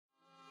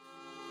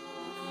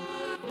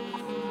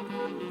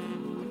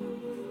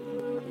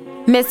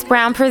Miss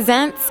Brown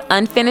presents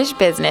Unfinished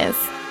Business.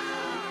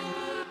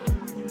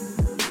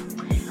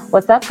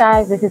 What's up,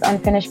 guys? This is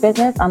Unfinished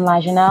Business. I'm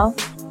Lajanelle.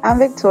 I'm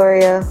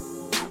Victoria.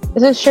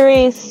 This is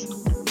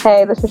Charisse.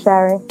 Hey, this is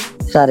Shari.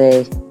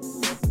 Shari.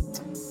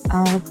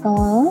 What's going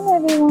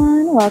on,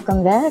 everyone?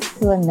 Welcome back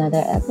to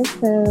another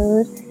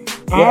episode.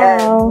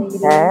 Yes.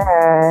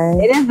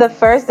 Hey. It is the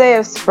first day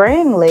of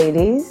spring,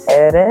 ladies.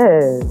 It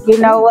is. You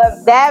know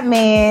what that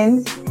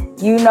means.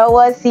 You know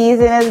what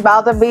season is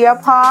about to be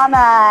upon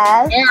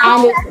us.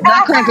 And it's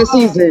Nutcracker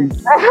season.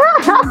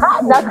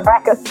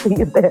 Nutcracker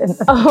season.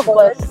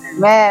 Oh,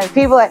 man,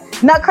 people are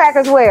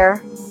Nutcrackers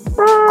where?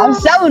 I'm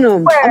selling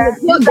them. Where?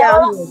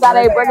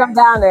 Gotta bring them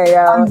down there,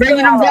 yo. I'm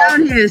bringing them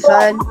down here,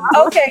 son.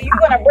 Okay, you're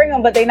gonna bring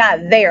them, but they're not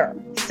there.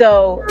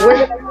 So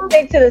we're gonna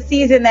stick to the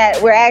season that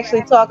we're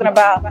actually talking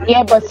about.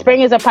 Yeah, but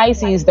spring is a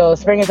Pisces, though.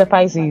 Spring is a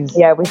Pisces.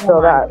 Yeah, we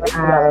feel that.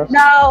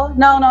 No.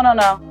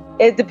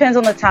 It depends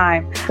on the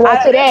time. Well,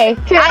 today.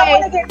 I don't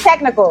want to get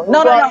technical.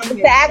 No. It's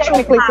the actual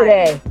Technically time.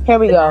 today. Here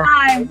we go.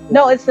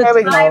 No, it's the Here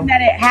we time go.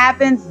 that it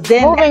happens.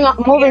 Then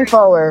Moving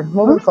forward.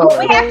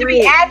 we have to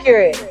be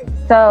accurate.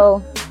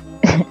 So,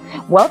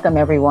 welcome,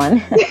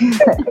 everyone,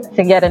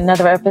 to yet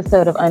another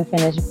episode of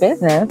Unfinished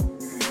Business.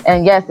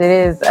 And yes, it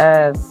is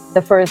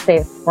the first day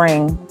of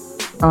spring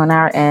on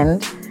our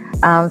end.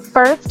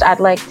 First, I'd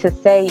like to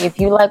say, if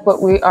you like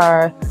what we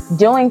are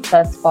doing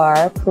thus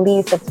far,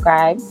 please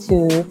subscribe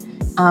to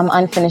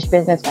Unfinished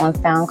Business on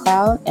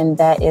SoundCloud, and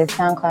that is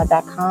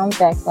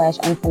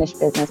soundcloud.com/Unfinished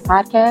Business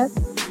Podcast.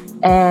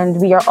 And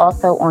we are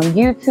also on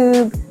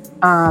YouTube,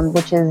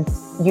 which is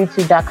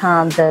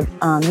youtube.com. The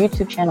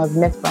YouTube channel is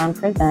Miss Brown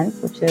Presents,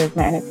 which is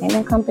my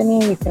entertainment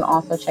company. You can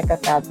also check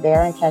us out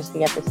there and catch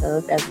the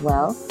episodes as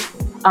well.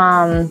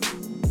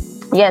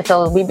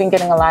 So we've been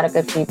getting a lot of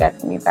good feedback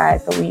from you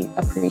guys, so we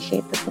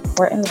appreciate the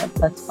support and love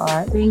thus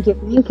far. Thank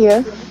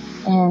you.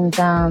 And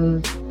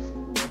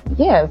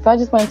so I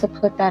just wanted to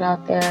put that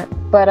out there.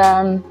 But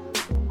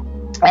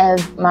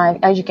as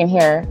you can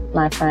hear,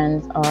 my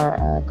friends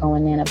are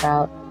going in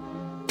about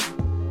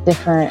the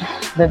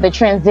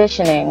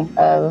transitioning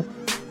of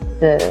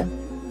the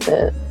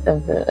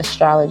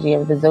astrology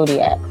of the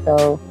zodiac.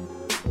 So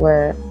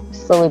we're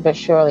slowly but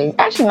surely,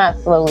 actually not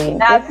slowly,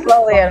 At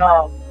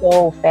all.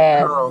 so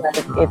fast.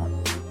 It's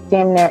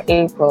damn near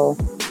April.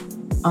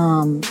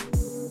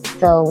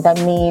 So that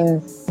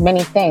means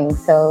many things.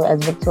 So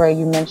as Victoria,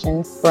 you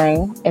mentioned,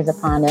 spring is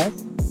upon us,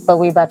 but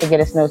we're about to get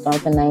a snowstorm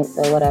tonight,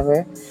 so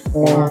whatever.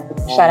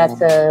 Shout out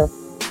to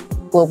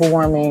global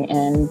warming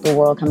and the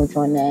world coming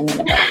to an end.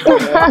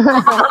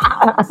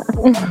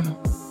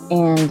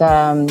 And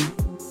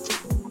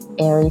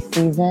Aries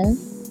season,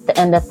 the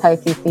end of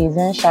Pisces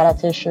season. Shout out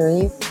to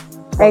Charisse.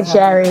 Hey,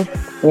 Shari.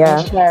 Yeah.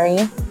 Hey,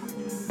 Shari.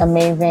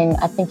 Amazing.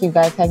 I think you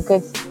guys had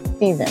good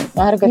season.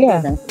 I had a good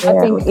season. I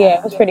think,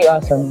 it was pretty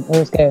awesome. It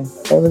was good.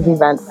 It was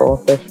eventful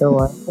for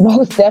sure.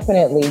 Most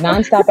definitely.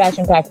 Non-stop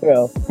action-packed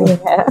thrill.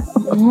 Yeah.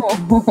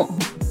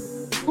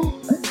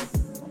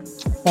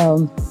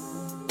 So,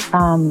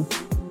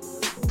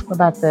 we're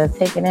about to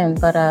take it in,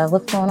 but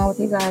what's going on with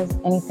you guys?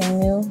 Anything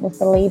new? What's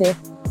the latest?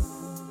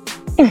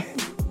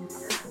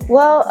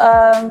 Well,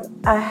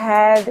 I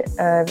had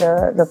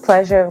the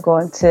pleasure of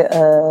going to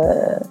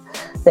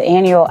the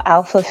annual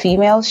Alpha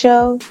Female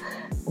Show,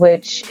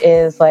 which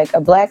is like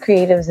a Black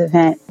creatives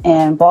event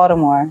in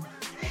Baltimore.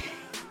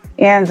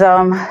 And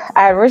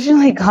I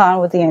originally gone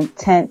with the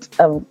intent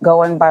of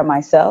going by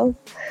myself,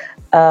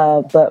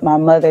 but my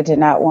mother did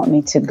not want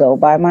me to go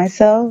by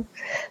myself,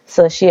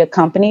 so she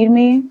accompanied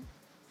me,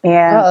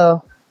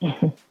 and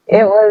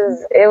it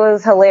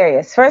was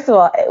hilarious. First of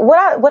all,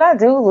 what I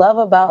do love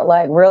about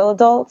like real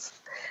adults,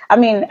 I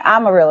mean,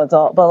 I'm a real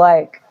adult, but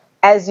like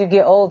as you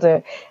get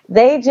older,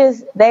 they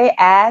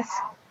ask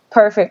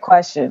perfect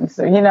questions,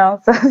 you know?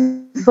 So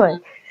it's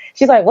like,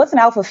 she's like, what's an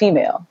alpha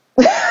female?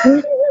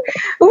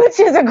 Which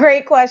is a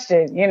great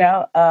question, you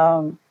know?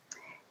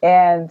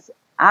 And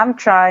I'm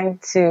trying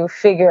to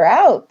figure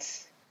out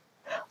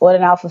what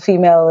an alpha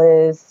female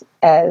is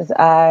as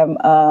I'm,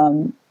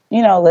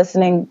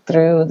 listening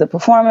through the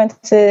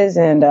performances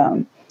and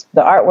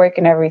the artwork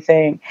and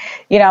everything.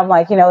 You know, I'm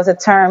like, it's a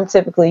term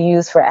typically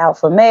used for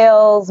alpha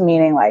males,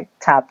 meaning like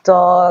top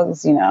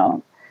dogs,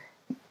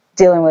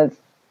 dealing with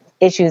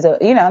issues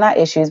of, not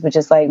issues, but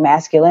just like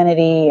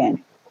masculinity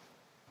and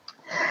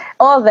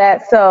all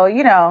that. So,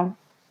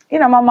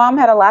 my mom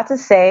had a lot to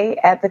say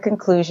at the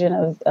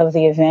conclusion of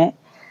the event.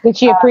 Did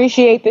she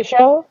appreciate the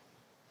show?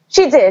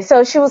 She did.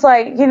 So she was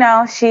like,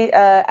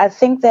 I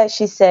think that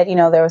she said,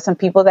 there were some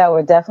people that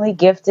were definitely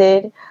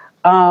gifted.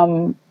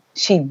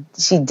 She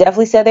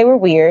definitely said they were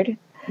weird,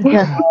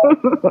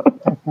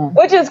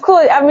 which is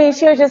cool. I mean,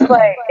 she was just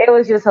like, it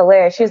was just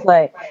hilarious. She's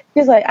like,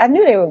 I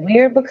knew they were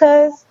weird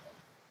because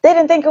they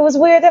didn't think it was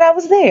weird that I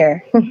was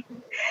there.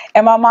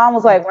 And my mom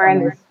was like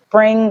wearing this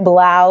spring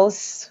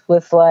blouse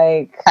with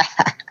like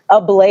a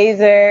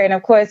blazer. And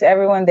of course,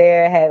 everyone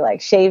there had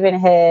like shaven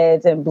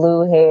heads and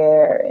blue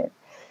hair.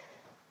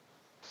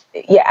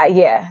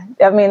 Yeah.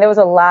 I mean, there was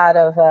a lot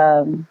of,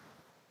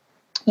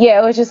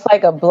 it was just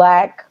like a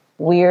Black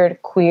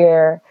weird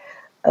queer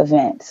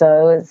event.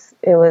 So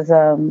it was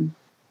a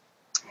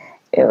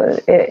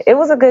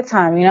good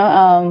time, you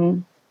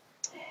know.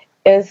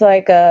 It's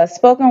like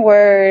spoken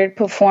word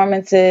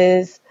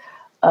performances,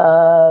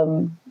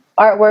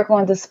 artwork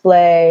on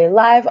display,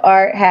 live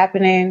art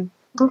happening.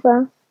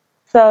 Okay.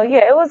 So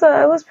yeah, it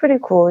was pretty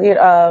cool.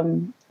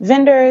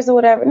 Vendors or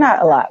whatever,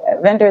 not a lot.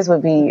 Vendors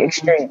would be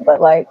extreme,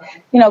 but like,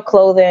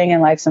 clothing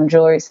and like some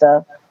jewelry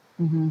stuff.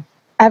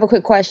 I have a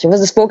quick question.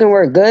 Was the spoken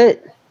word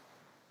good?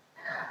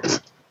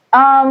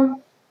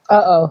 Um,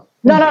 Uh-oh.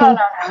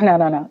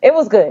 no. It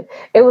was good.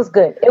 It was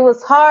good. It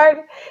was hard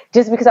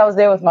just because I was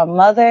there with my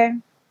mother,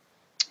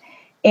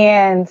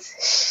 and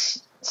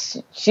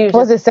she was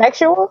Was it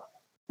sexual?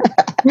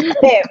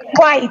 there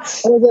quite.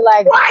 Was it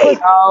like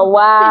Oh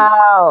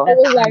wow. it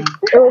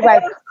was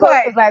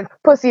like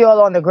pussy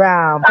all on the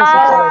ground. Pussy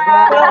all on the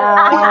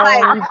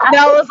ground.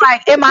 No, it was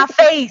like in my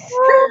face,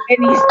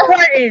 and he's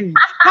squirting.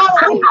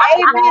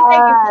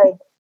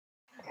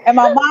 And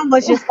my mom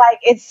was just like,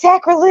 "It's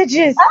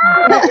sacrilegious."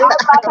 I was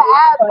about to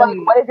ask, like,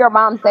 what did your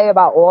mom say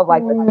about all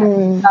like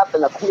the stuff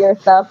and the queer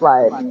stuff?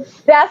 Like,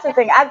 That's the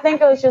thing. I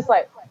think it was just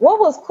like, what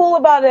was cool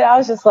about it? I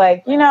was just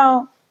like,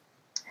 I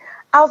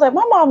was like,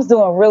 my mom's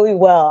doing really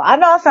well. I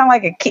know I sound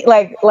like a kid,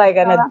 like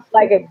an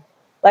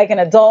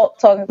adult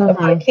talking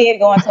about a kid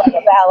going to like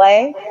a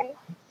ballet,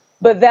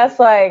 but that's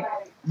like,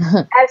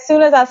 as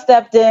soon as I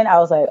stepped in, I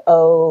was like,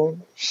 oh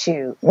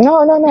shoot.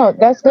 No.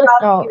 That's good.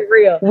 I'll No, keep it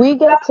real. we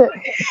get to.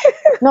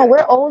 No,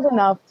 we're old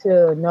enough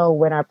to know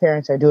when our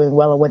parents are doing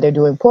well or when they're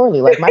doing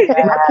poorly. Like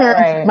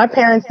my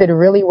parents did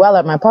really well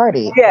at my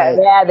party. Yeah.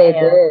 Like, yeah, they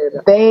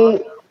did.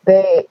 they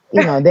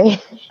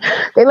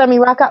they let me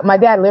rock out. My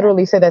dad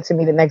literally said that to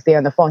me the next day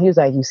on the phone. He was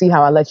like, "You see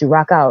how I let you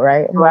rock out,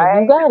 right?" I'm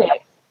like, "You got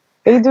it."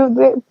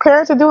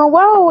 Parents are doing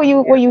well when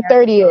you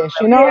 30ish.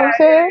 You know what I'm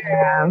saying?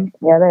 Yeah,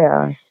 they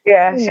are.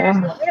 Yeah.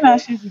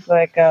 She was just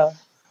like,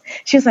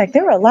 she was like,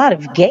 there were a lot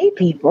of gay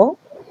people.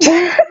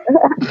 I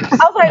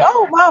was like,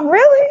 oh, mom,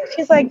 really?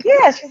 She's like,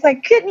 yeah. She's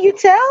like, couldn't you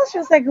tell? She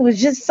was like, it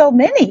was just so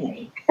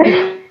many.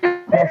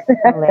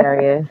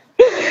 Hilarious.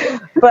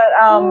 But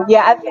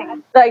yeah, I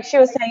think like she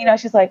was saying,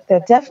 she's like, they're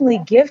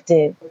definitely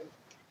gifted.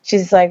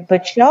 She's like,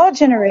 but y'all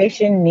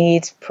generation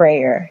needs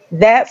prayer.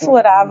 That's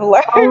what I've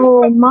learned.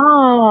 Oh,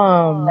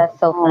 mom. That's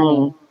so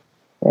funny.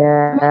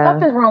 Yeah.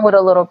 Nothing's wrong with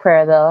a little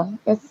prayer, though.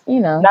 It's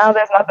No,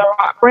 there's nothing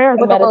wrong. Prayer is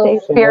with a little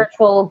meditation.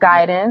 spiritual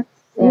guidance,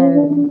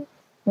 and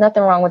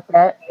nothing wrong with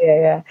that.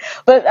 Yeah.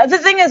 But the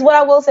thing is, what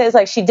I will say is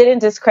like she didn't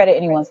discredit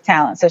anyone's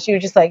talent. So she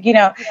was just like,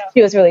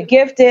 she was really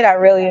gifted. I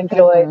really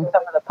enjoyed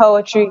some of the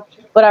poetry.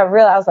 But I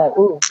realized like,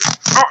 ooh,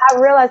 I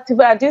realized too,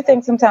 but I do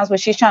think sometimes what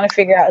she's trying to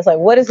figure out is like,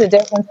 what is the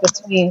difference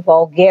between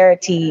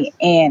vulgarity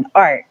and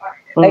art?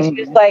 Like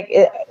she's like,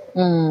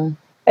 and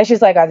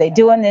she's like, are they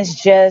doing this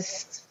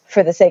just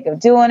for the sake of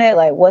doing it?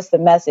 Like, what's the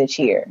message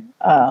here?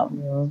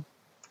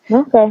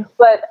 Okay.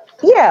 But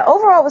yeah,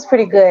 overall it was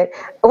pretty good.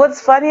 What's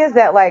funny is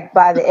that like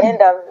by the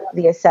end of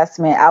the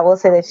assessment, I will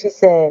say that she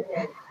said,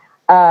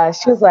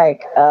 she was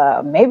like,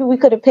 maybe we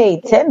could have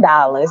paid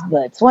 $10,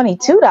 but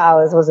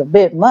 $22 was a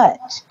bit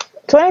much.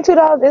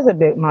 $22 is a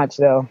bit much,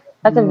 though.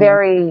 That's a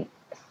very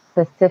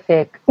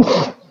specific.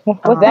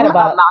 What's that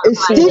about?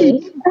 It's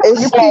steep.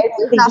 It's steep.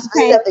 It's not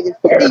specific. It's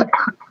steep.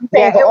 You're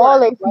paying for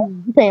all their fees.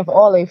 You're paying for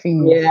all their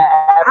fees. Yeah.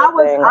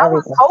 I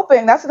was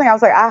hoping. That's the thing. I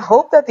was like, I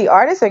hope that the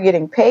artists are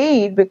getting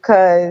paid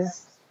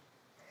because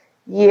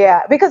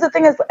the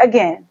thing is,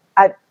 again,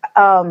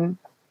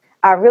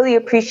 I really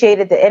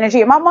appreciated the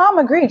energy, and my mom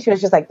agreed. She was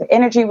just like, the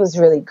energy was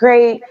really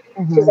great.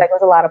 She's like, there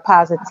was a lot of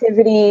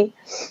positivity,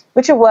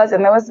 which it was,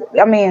 and there was,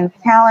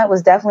 talent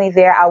was definitely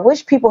there. I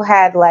wish people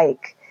had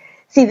like,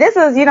 see, this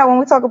is, when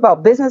we talk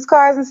about business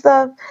cards and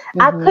stuff,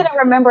 I couldn't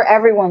remember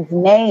everyone's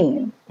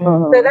name.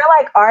 So they're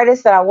like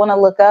artists that I want to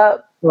look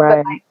up,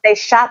 but like, they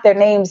shot their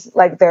names,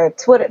 like their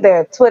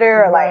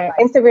Twitter or like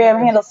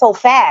Instagram handle so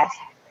fast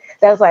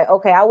that I was like,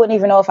 okay, I wouldn't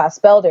even know if I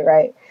spelled it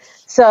right.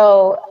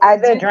 So I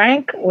did.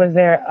 Drink? Was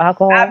there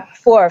alcohol?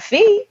 For a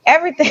fee,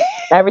 everything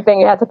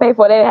you had to pay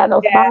for. They had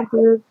no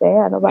sponsors. They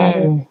had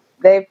nobody.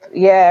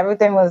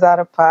 Everything was out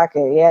of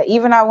pocket. Yeah,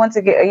 even I went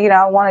to get,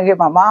 I want to give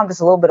my mom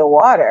just a little bit of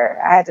water.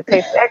 I had to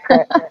pay for that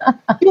crap.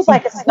 She was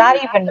like, it's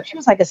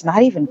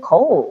not even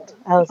cold.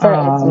 I was like,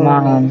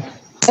 Mom.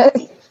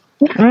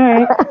 All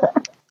right.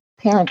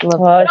 Parents love.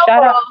 Well,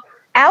 shout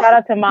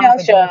out to mom for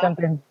doing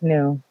something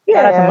new.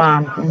 Shout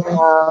out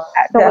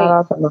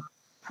to mom.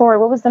 Corey,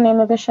 what was the name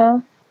of the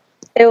show?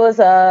 It was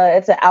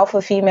it's an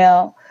alpha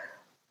female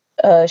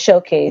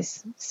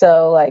showcase.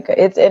 So like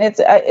it's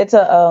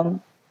a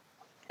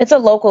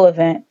local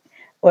event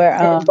where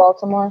in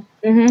Baltimore.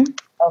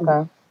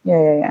 Okay.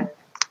 Yeah.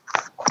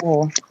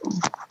 Cool.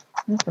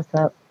 That's what's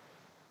up.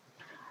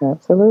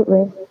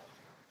 Absolutely.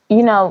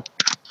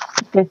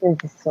 This is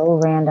so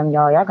random,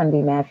 y'all. Y'all gonna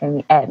be mad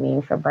at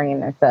me for bringing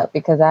this up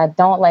because I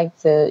don't like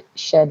to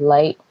shed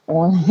light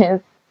on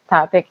this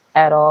topic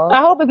at all.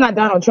 I hope it's not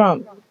Donald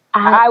Trump.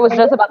 I was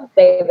just about to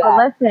say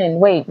that. Listen,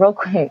 wait, real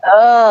quick.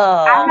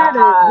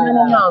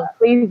 Oh. No.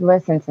 Please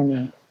listen to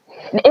me.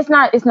 It's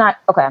not.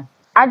 Okay.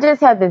 I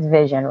just had this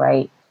vision,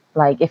 right?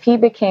 Like if he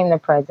became the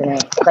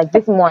president, like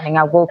this morning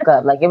I woke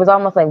up, like it was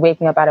almost like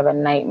waking up out of a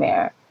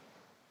nightmare.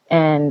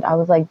 And I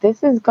was like,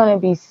 this is going to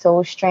be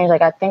so strange.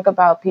 Like I think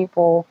about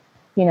people,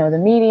 the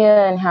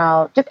media and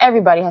how just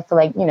everybody has to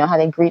like, how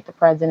they greet the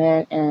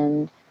president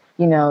and,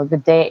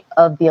 the day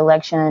of the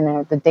election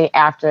or the day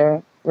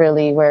after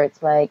really where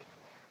it's like,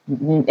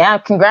 now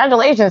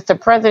congratulations to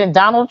President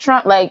Donald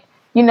Trump. Like,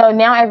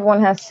 now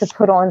everyone has to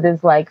put on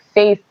this like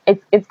face.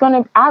 It's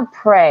going to, I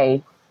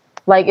pray,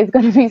 like it's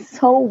going to be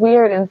so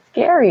weird and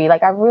scary.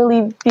 Like I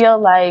really feel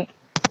like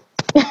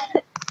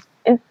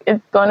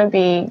it's going to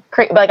be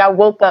crazy. Like I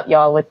woke up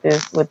y'all with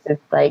this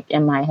like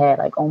in my head,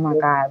 like, oh my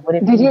God, what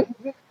if Did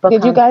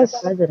you guys the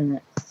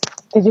president?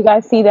 Did you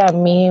guys see that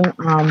meme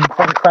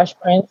from Fresh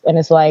Prince? And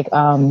it's like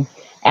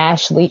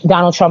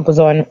Donald Trump was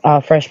on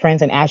Fresh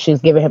Prince, and Ashley's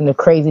giving him the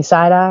crazy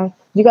side eye.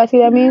 Did you guys see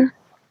that meme?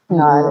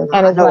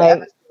 And it's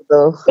like,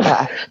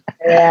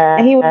 Yeah.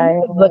 and he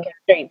was looking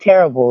straight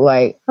terrible.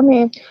 Like, I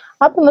mean,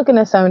 I've been looking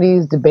at some of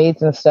these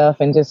debates and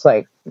stuff, and just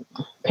like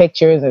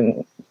pictures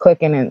and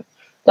clicking, and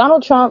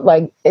Donald Trump,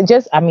 like, I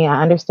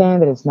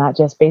understand that it's not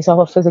just based off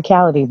of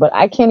physicality, but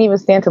I can't even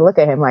stand to look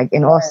at him, like,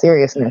 in all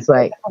seriousness.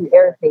 Like, It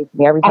irritates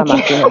me every time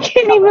I see him. I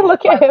can't even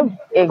look at him.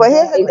 But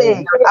here's the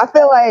thing. I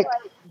feel like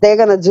they're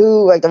going to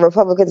do, like, the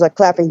Republicans are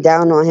clapping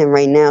down on him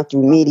right now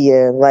through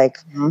media. Like,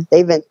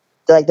 they've been,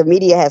 like, the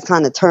media has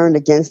kind of turned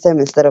against him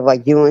instead of,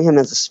 like, viewing him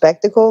as a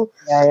spectacle.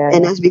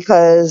 And that's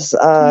because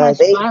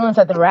they violence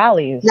at the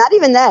rallies. Not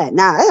even that.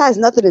 Nah, it has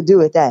nothing to do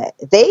with that.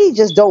 They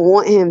just don't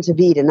want him to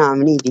be the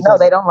nominee. No,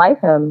 they don't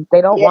like him. They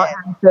don't want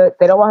him to.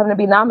 They don't want him to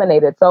be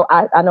nominated. So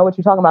I know what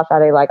you're talking about,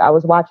 Sade. Like I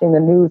was watching the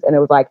news, and it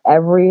was like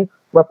every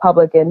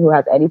Republican who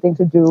has anything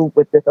to do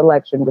with this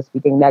election was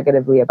speaking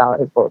negatively about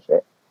his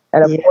bullshit.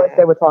 And of course,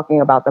 they were talking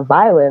about the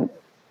violence.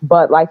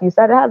 But like you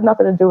said, it has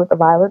nothing to do with the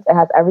violence. It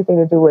has everything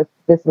to do with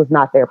this was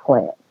not their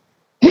plan.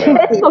 This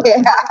was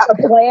not the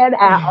plan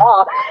at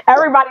all.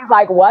 Everybody's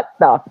like, what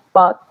the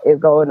fuck is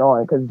going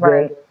on? Because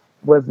this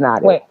was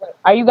not it.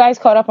 Are you guys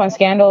caught up on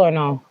Scandal or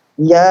no?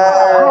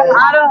 Yeah.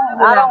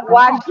 I don't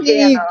watch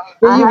Scandal.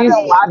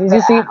 Did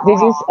you see?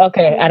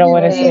 Okay, I don't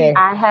want to say.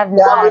 I have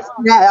not.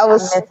 That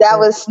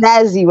was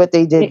snazzy what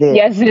they did there.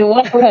 Yes, it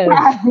was. Y'all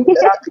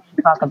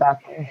can't talk about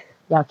this.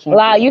 Y'all can't.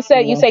 Wow, you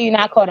say you're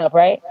not caught up,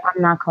 right?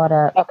 I'm not caught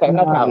up. Okay,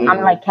 no problem.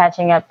 I'm like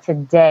catching up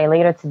today.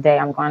 Later today,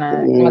 I'm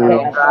gonna.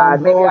 Oh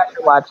God, maybe I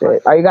should watch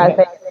it. Are you guys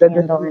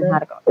saying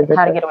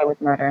How to Get Away with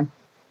Murder?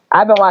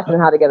 I've been watching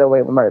How to Get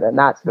Away with Murder,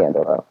 not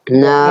Scandal though.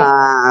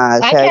 Nah,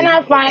 I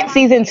cannot find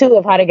season 2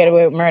 of How to Get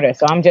Away with Murder,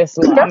 so I'm in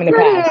the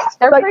past.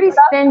 They're pretty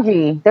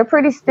stingy. They're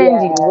pretty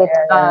stingy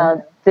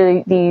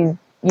with these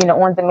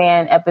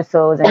on-demand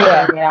episodes and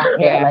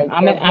Like,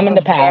 I'm in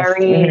the past.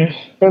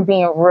 They're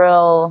being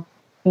real,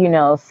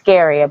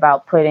 scary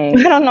about putting.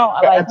 I don't know,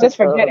 like just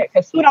forget it.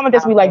 Because soon I'm gonna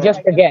just be like,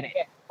 just forget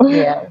it.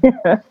 Yeah.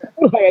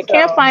 Like, I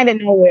can't find it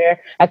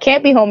nowhere. I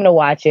can't be home to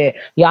watch it.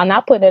 Y'all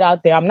not putting it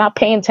out there. I'm not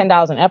paying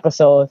 $10 an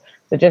episode,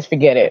 so just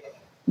forget it.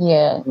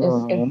 Yeah,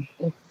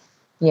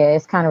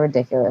 it's kind of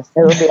ridiculous.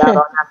 It'll be out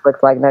on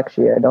Netflix like next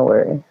year. Don't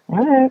worry.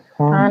 All right.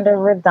 Kind of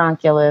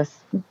ridiculous.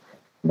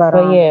 But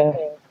yeah,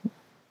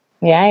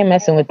 I ain't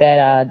messing with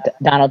that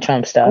Donald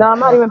Trump stuff. No, I'm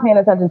not even paying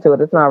attention to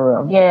it. It's not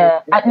real.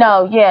 Yeah,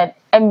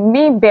 and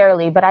me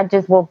barely, but I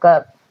just woke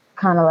up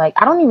kind of like,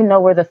 I don't even know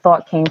where the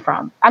thought came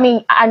from. I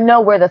mean, I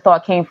know where the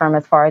thought came from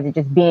as far as it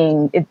just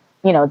being, it's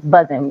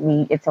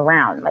buzzing, it's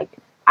around, like,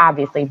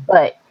 obviously,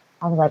 but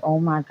I was like,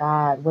 oh my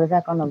God, what is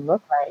that going to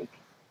look like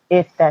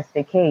if that's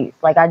the case?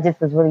 Like, I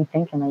just was really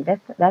thinking, like,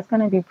 that's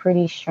going to be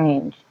pretty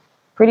strange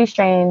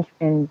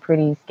and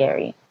pretty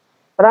scary.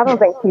 But I don't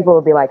think people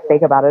would be like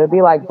fake about it. It'd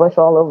be like Bush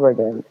all over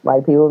again.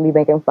 Like people would be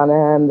making fun of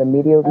him. The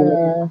media would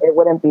be. It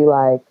wouldn't be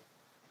like,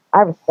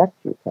 I respect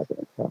you,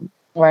 President Trump.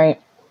 Right.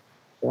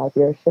 Like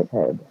you're a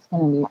shithead. It's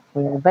gonna be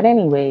weird. But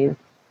anyways.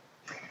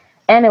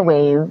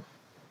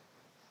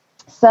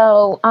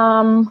 So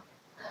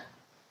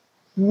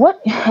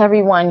what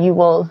everyone you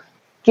will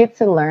get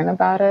to learn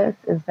about us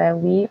is that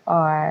we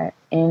are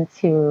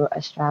into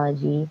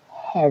astrology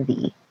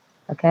heavy.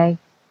 Okay?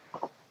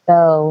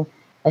 So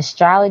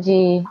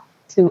astrology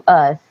to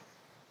us,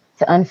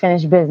 to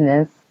Unfinished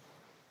Business,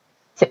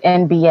 to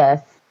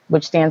NBS,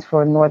 which stands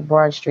for North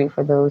Broad Street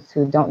for those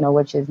who don't know,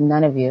 which is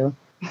none of you.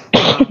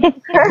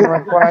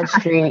 North Broad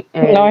Street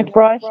is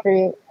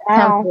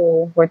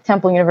Temple, where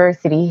Temple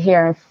University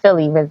here in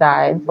Philly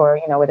resides, or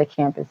where the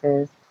campus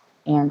is,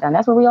 and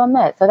that's where we all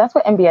met. So that's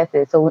what NBS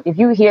is. So if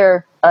you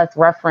hear us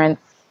reference,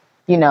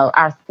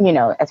 our,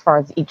 as far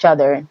as each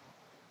other,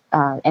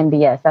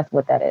 NBS, that's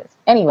what that is.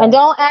 Anyway, and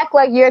don't act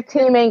like your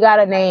team ain't got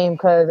a name,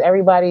 because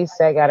everybody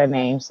said got a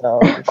name. So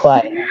be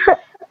quiet.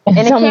 And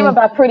it came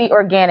about pretty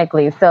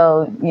organically,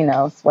 so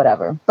it's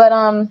whatever.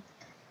 But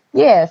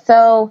yeah.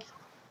 So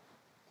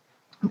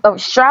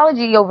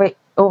astrology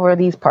over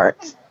these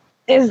parts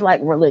is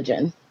like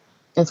religion,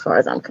 as far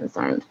as I'm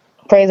concerned.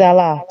 Praise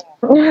Allah.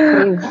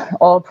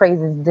 All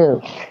praises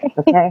due.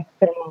 Okay.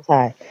 To the Most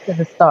High. To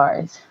the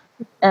stars.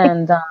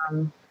 And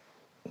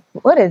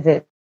what is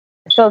it?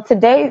 So So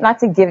today, not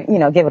to give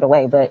it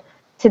away, but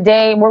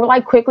today we're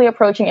like quickly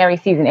approaching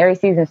Aries season. Aries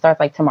season starts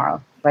like tomorrow,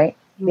 right?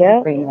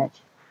 Yeah. Pretty much.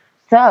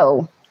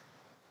 So,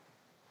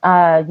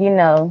 we're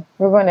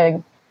going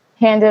to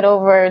hand it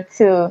over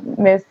to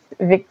Miss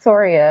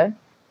Victoria.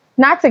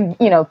 Not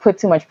to, put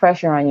too much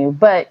pressure on you,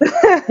 but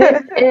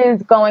this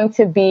is going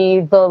to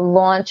be the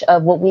launch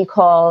of what we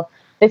call,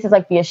 this is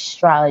like the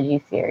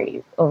Astrology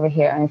Series over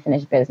here on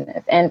Unfinished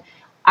Business. And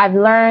I've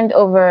learned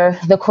over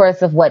the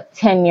course of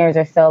 10 years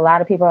or so, a lot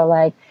of people are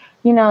like,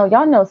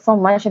 y'all know so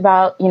much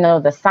about,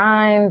 the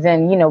signs,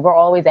 and, we're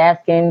always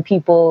asking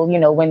people,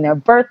 when their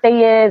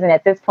birthday is. And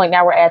at this point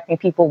now we're asking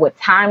people what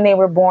time they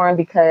were born,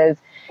 because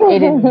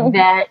it is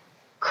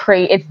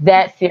it's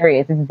that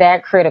serious. It's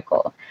that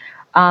critical.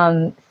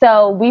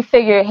 So we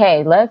figured,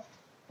 hey, let's,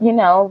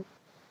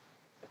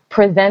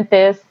 present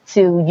this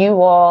to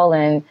you all,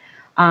 and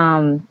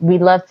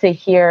we'd love to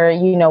hear,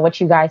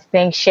 what you guys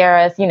think. Share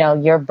us,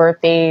 your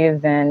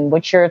birthdays and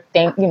what your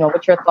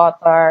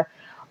thoughts are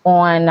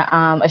on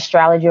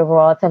astrology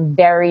overall. It's a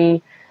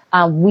very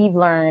we've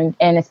learned,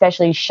 and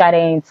especially Sade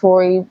and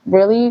Tori,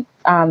 really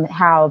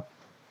how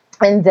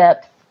in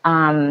depth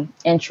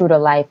and true to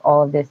life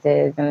all of this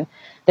is, and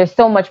there's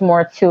so much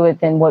more to it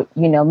than what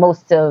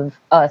most of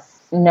us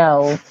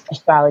know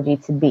astrology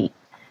to be.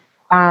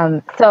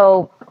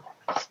 So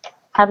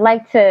I'd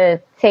like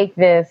to take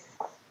this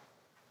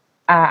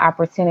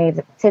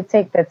opportunity to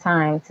take the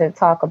time to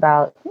talk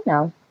about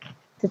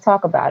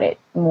it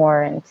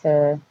more, and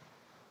to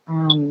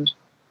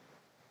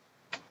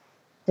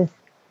just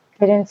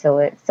get into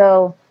it.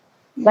 So,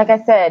 like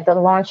I said, the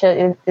launch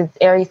is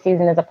Aries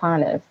season is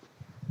upon us,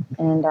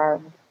 and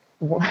our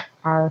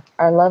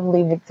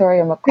lovely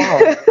Victoria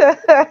McCall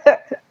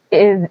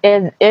is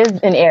an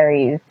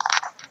Aries,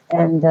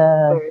 and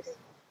her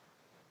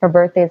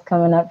birthday is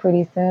coming up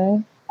pretty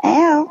soon.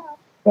 Ow.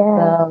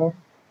 Yeah.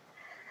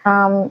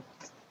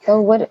 So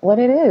what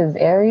it is,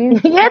 Aries?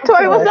 Yeah,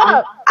 Tori, what's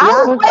up?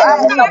 How the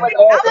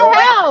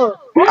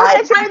hell? What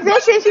kind of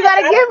transition she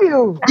gotta give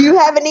you? Do you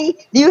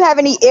have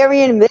any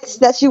Aryan myths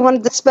that you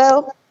wanted to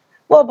spell?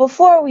 Well,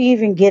 before we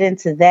even get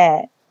into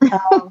that, this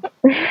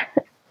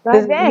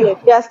is me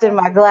adjusting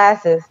my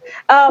glasses.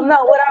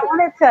 No, what I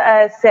wanted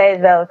to say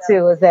though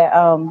too is that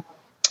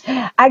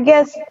I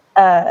guess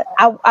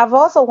I've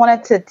also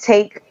wanted to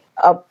take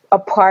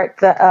apart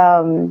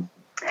the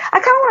I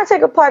kind of want to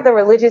take apart the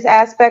religious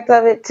aspect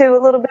of it too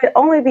a little bit,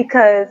 only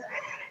because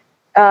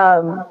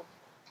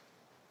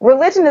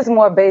religion is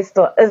more based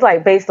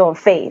on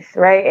faith,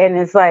 right? And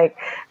it's like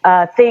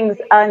things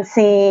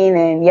unseen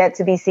and yet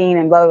to be seen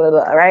and blah blah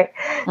blah, right?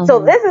 Mm-hmm. So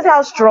this is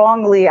how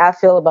strongly I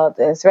feel about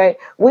this, right?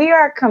 We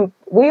are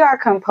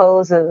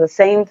composed of the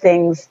same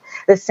things,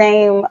 the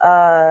same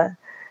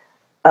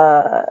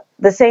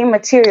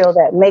material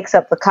that makes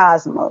up the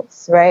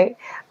cosmos, right?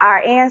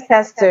 Our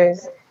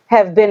ancestors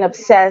have been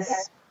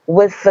obsessed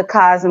with the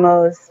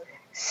cosmos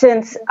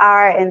since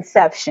our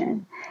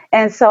inception.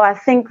 And so I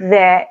think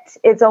that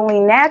it's only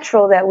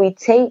natural that we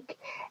take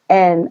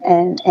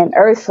an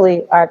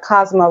earthly or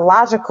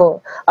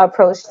cosmological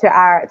approach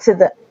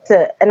to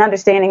an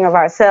understanding of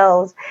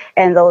ourselves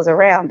and those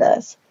around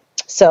us.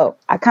 So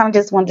I kind of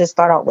just wanted to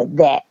start out with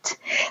that.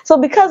 So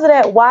because of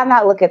that, why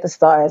not look at the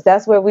stars?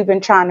 That's where we've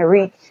been trying to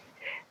reach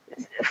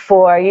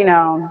for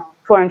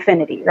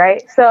infinity,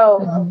 right?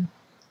 So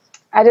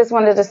I just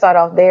wanted to start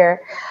off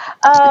there.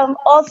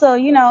 Also,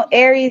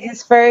 Aries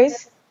is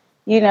first.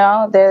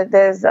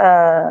 There's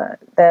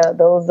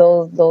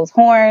those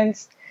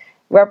horns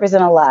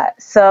represent a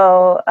lot.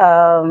 So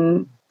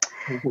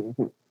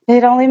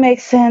it only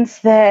makes sense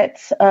that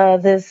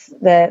this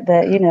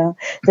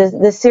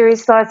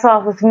series starts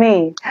off with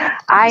me.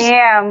 I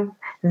am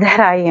that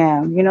I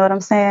am. You know what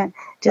I'm saying?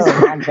 Just,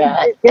 oh my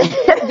God. just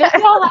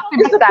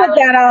put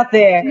that out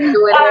there.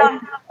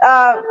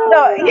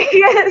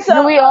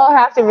 So we all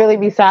have to really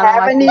be silent.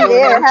 Have any to go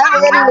Oh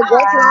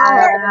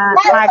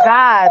my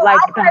God, like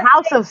the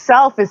house of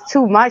self is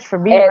too much for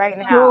me right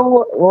now.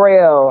 Too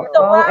real.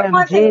 So what I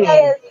want to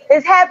say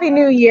is Happy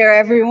New Year,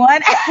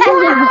 everyone.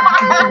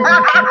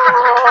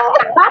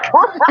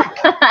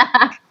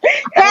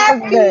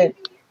 Happy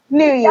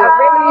New Year. I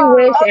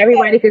really wish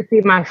everybody could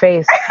see my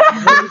face.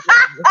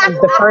 This is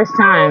the first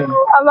time.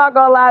 I'm not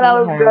gonna lie, that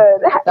was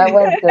good. That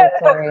was good,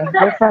 Tori.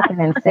 You're fucking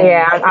insane.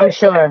 Yeah, I'm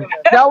sure.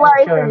 Don't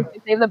worry, sure.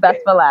 Save the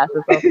best for last.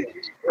 It's okay.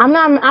 I'm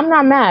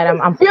not mad.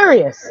 I'm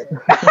furious.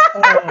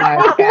 Oh my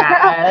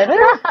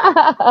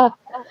God.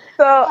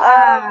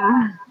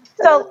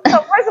 So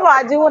first of all,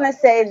 I do want to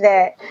say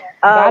that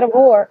God of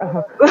War.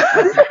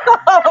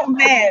 oh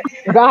man,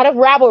 God of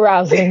rabble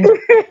rousing.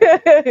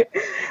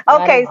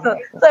 Okay, so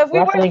if we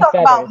were to talk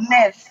about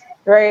myths,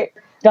 right?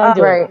 Don't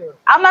do it.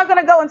 I'm not going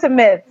to go into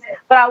myths,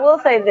 but I will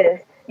say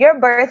this: your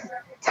birth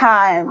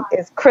time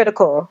is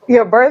critical.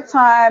 Your birth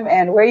time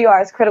and where you are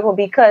is critical,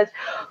 because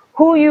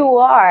who you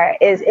are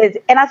is,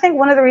 and I think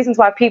one of the reasons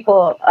why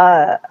people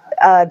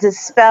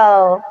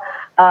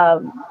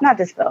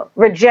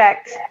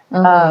reject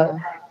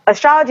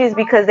astrology is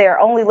because they are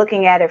only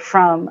looking at it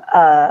from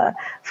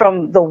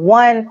the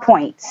one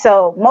point.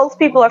 So most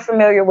people are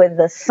familiar with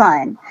the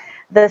sun.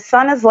 The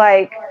sun is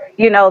like,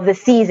 the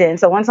season.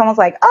 So when someone's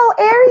like, "Oh,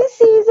 Aries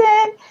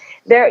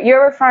season,"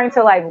 you're referring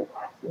to like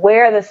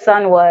where the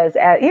sun was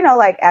at,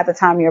 like at the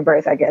time of your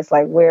birth, I guess,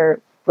 like where,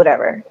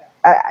 whatever.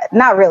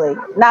 Not really,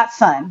 not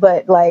sun,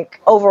 but like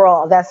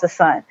overall, that's the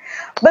sun.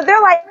 But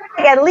they're like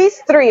at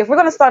least three. If we're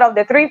going to start off,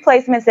 there are three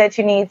placements that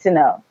you need to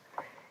know.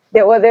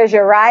 There's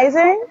your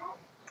rising,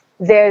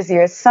 there's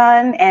your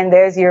sun, and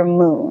there's your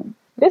moon.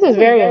 This is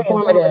very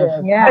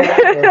informative. Yeah.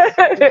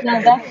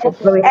 No, that's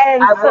Really,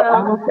 And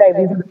I will say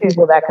these are the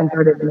people that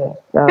converted me.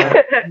 So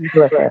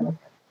listen.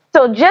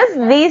 So just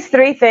these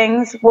three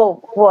things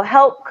will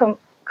help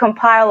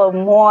compile a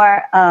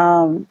more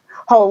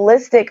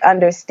holistic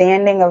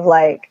understanding of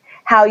like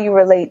how you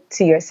relate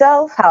to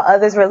yourself, how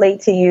others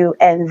relate to you,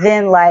 and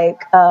then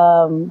like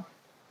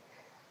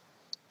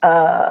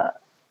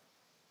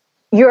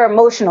your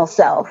emotional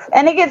self.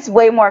 And it gets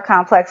way more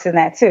complex than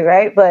that too,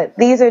 right? But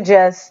these are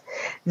just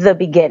the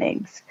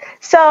beginnings.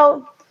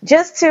 So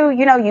just to,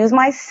 use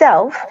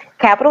myself,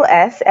 capital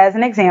S, as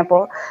an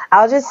example,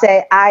 I'll just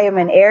say I am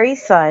an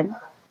Aries sun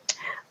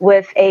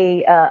with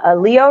a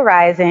Leo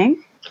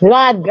rising,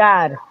 Lord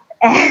God.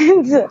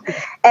 and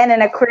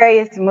an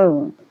Aquarius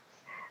moon.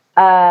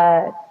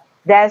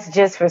 That's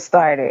just for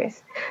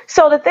starters.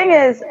 So the thing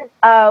is,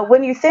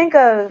 when you think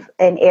of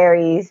an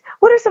Aries,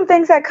 what are some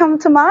things that come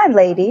to mind,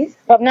 ladies?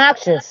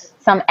 Obnoxious.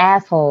 some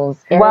assholes.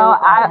 Well,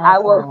 Aries are I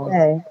will assholes.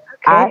 say,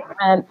 I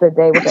spent the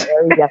day with the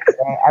Aries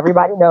yesterday.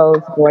 Everybody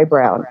knows Boy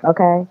Brown,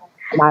 okay?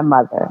 My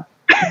mother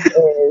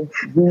is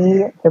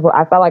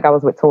I felt like I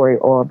was with Tori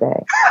all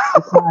day.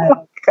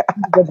 Because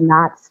he would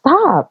not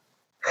stop.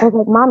 I was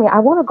like, Mommy, I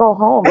want to go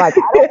home. Like,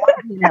 I don't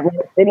want to be in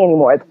Atlantic City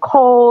anymore. It's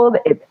cold.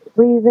 It's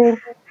freezing.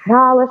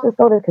 Now let's just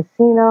go to the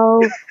casino.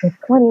 It's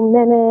 20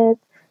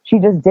 minutes. She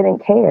just didn't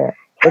care.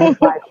 It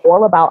was like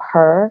all about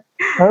her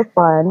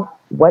fun,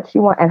 what she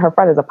wants. And her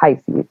friend is a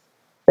Pisces.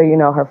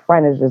 So, her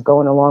friend is just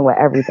going along with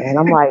everything. And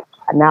I'm like,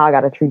 now I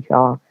got to treat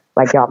y'all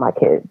like y'all my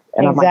kids.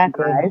 And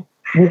Exactly. I'm like, guys,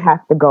 you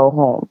have to go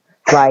home.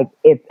 Like,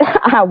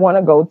 I want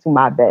to go to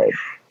my bed.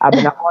 I've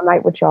been up all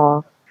night with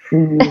y'all.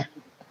 Please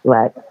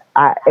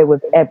it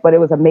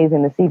was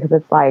amazing to see because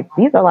it's like,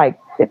 these are like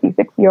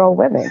 56-year-old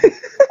women.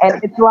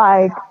 And it's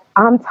like,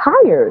 I'm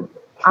tired.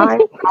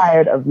 I'm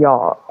tired of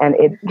y'all. And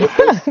it's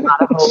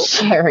not a whole...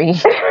 Sherry,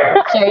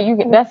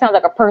 that sounds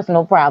like a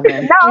personal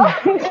problem. No,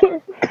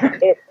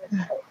 it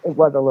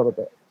was a little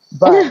bit,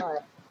 but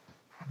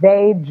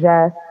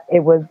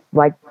it was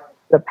like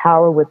the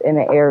power within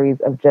the Aries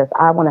of just,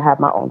 I want to have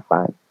my own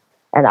fun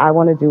and I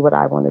want to do what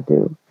I want to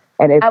do.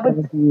 And it's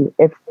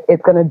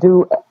going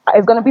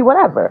to be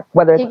whatever,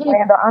 whether it's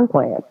planned or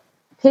unplanned.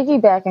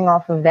 Piggybacking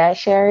off of that,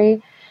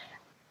 Sherry,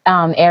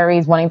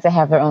 Aries wanting to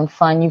have their own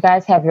fun. You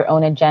guys have your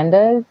own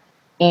agendas,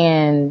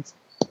 and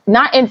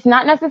it's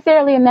not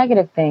necessarily a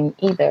negative thing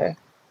either.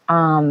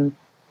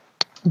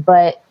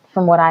 But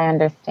from what I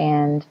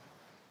understand,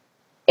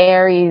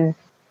 Aries,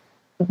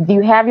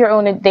 they have their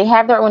own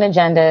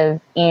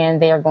agendas,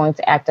 and they are going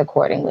to act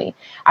accordingly.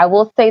 I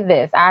will say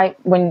this: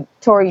 when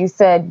Tori, you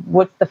said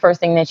what's the first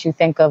thing that you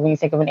think of when you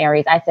think of an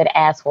Aries, I said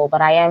asshole,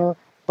 but I am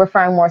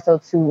referring more so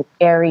to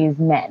Aries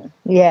men.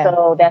 Yeah.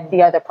 So that's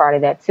the other part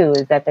of that too,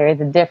 is that there is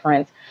a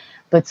difference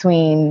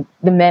between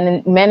the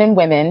men and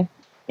women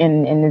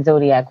in the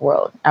zodiac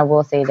world. I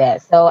will say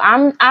that. So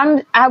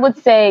I would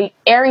say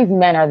Aries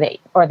men are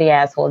the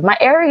assholes. My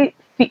Aries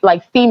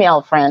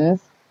female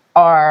friends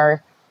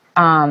are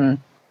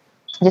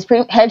just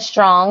pretty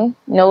headstrong,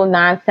 no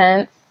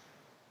nonsense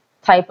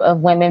type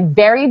of women,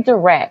 very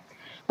direct,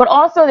 but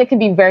also they can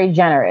be very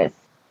generous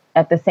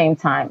at the same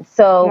time.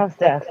 So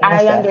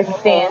I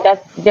understand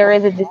that there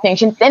is a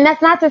distinction, and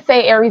that's not to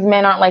say Aries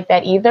men aren't like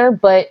that either,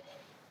 but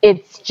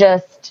it's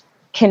just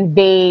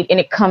conveyed and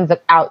it comes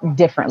out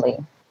differently,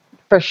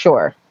 for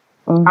sure.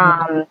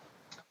 Mm-hmm.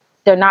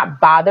 They're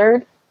not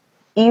bothered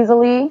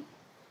easily.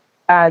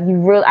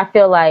 I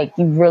feel like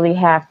you really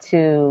have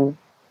to,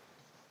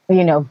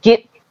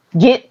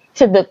 get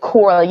to the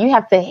core. You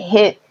have to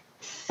hit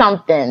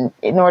something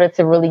in order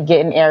to really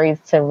get an Aries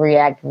to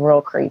react real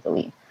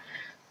crazily.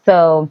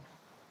 So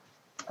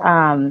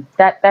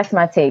that's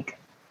my take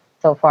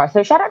so far.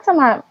 So shout out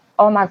to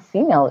all my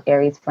female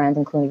Aries friends,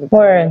 including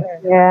Victoria.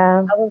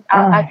 Yeah.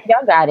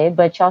 Y'all got it,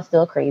 but y'all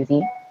still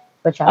crazy.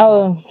 But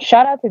y'all.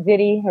 Shout out to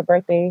Diddy, her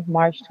birthday,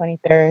 March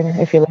 23rd.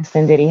 If you're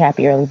listening, Diddy,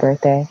 happy early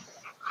birthday.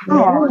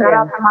 Oh, shout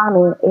out to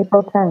Mommy,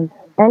 April 10th.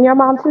 And your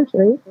mom too,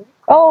 Sheree.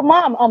 Oh,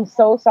 Mom, I'm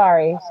so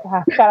sorry.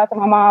 Shout out to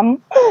my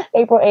mom,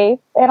 April 8th.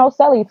 And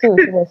O'Selly, too,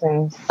 she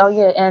listens. Oh,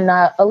 yeah, and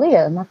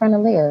Aaliyah, my friend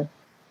Aaliyah.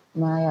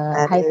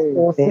 My high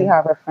school Sea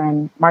Harbor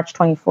friend, March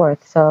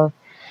 24th. So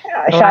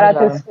shout out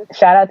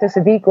to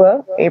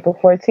Sadiqa, April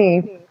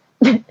 14th.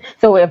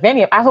 So if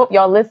I hope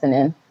y'all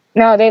listening.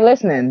 No, they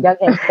listening. Y'all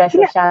getting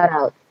special shout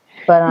outs.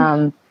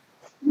 But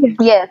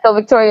yeah. So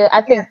Victoria,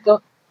 I think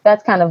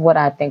that's kind of what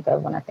I think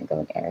of when I think of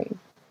an Aries.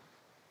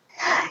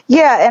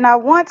 Yeah, and I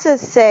want to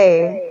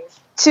say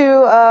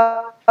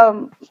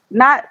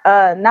not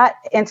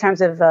in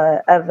terms of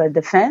a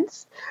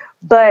defense,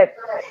 but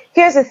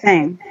here's the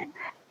thing.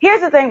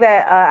 Here's the thing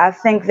that I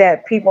think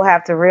that people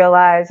have to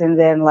realize, and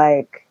then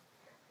like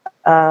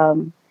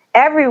and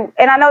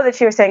I know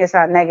that you're saying it's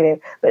not negative,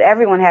 but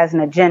everyone has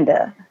an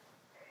agenda.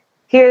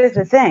 Here's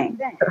the thing,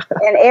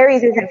 and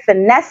Aries isn't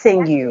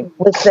finessing you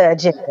with the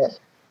agenda.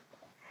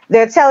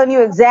 They're telling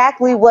you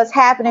exactly what's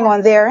happening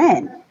on their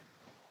end.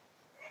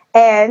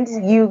 And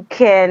you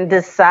can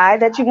decide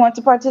that you want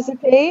to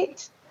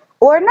participate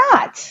or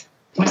not.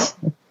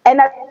 And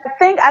I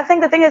think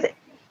the thing is,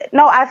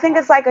 no, I think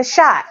it's like a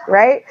shot,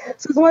 right?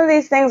 So it's one of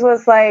these things where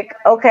it's like,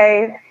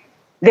 okay,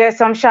 there's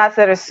some shots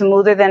that are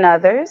smoother than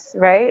others,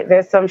 right?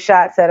 There's some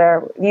shots that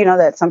are,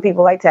 that some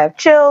people like to have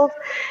chills.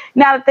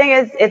 Now the thing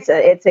is,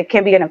 it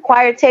can be an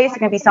acquired taste. It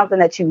can be something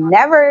that you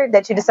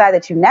decide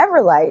that you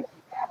never like.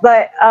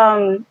 But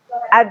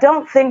I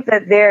don't think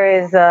that there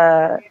is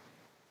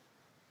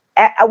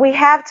we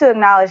have to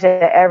acknowledge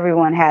that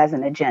everyone has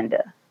an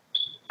agenda.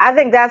 I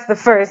think that's the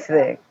first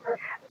thing.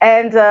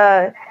 And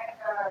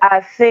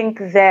I think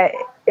that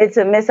it's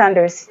a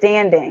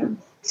misunderstanding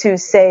to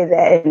say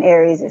that an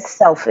Aries is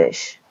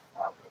selfish.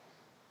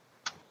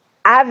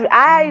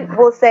 I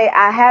will say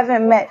I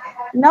haven't met.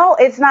 No,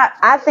 it's not.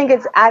 I think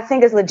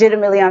it's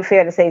legitimately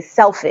unfair to say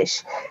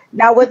selfish.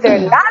 Now, what they're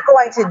not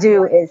going to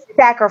do is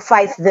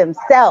sacrifice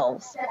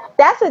themselves.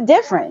 That's a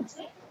difference.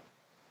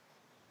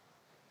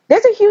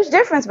 There's a huge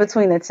difference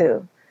between the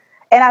two.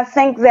 And I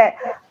think that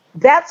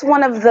that's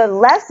one of the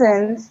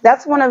lessons,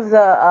 that's one of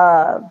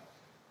the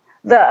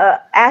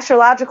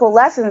astrological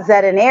lessons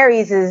that an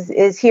Aries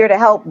is here to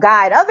help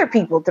guide other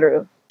people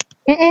through.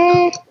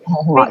 Because,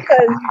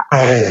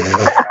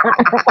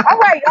 all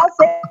right, y'all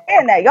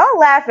saying that. Y'all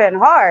laughing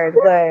hard,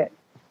 but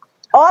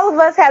all of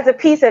us has a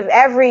piece of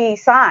every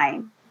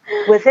sign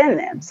within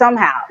them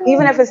somehow,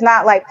 even if it's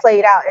not like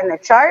played out in the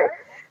chart,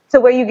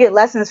 to where you get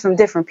lessons from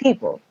different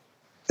people.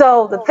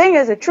 So the thing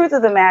is, the truth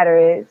of the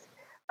matter is,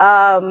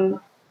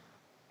 an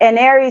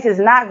Aries is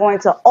not going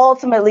to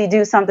ultimately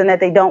do something that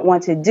they don't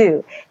want to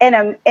do.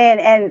 And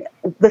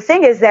the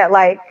thing is that,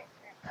 like,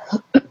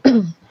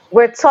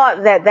 we're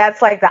taught that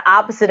that's like the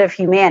opposite of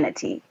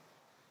humanity.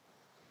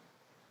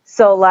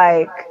 So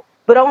like,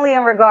 but only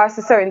in regards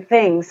to certain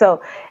things.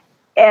 So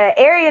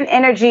Arian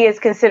energy is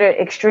considered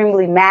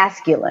extremely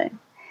masculine.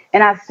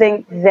 And I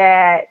think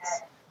that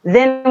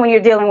then when you're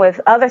dealing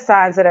with other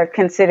signs that are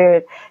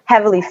considered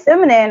heavily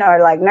feminine or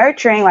like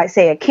nurturing, like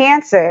say a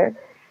Cancer,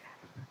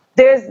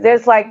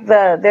 there's like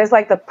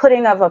the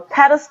putting of a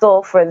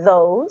pedestal for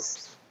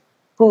those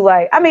who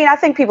like, I mean, I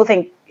think people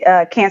think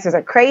Cancers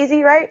are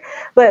crazy, right?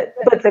 But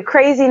the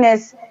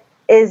craziness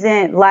is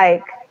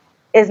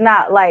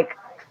not like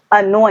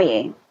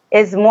annoying.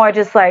 It's more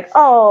just like,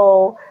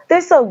 oh, they're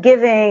so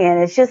giving,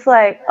 and it's just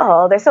like,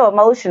 oh, they're so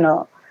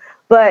emotional.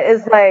 But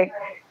it's like,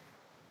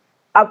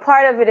 a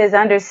part of it is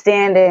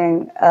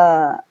understanding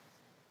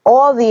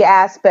all the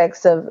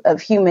aspects of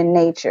human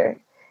nature.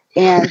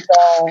 And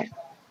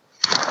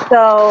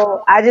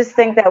so I just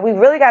think that we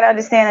really got to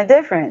understand the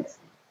difference.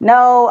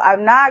 No,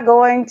 I'm not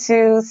going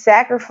to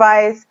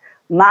sacrifice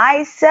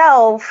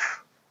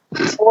myself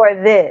for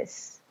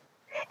this.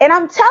 And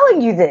I'm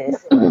telling you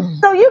this.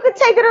 So you can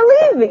take it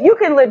or leave it.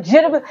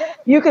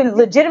 You can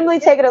legitimately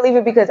take it or leave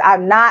it, because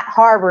I'm not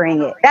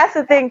harboring it. That's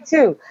the thing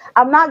too.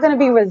 I'm not going to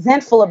be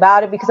resentful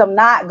about it because I'm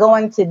not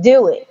going to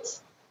do it.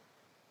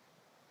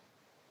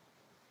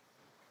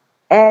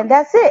 And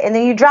that's it. And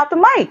then you drop the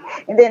mic.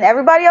 And then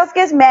everybody else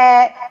gets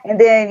mad. And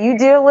then you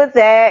deal with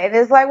that. And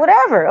it's like,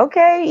 whatever.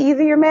 Okay,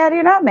 either you're mad or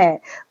you're not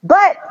mad.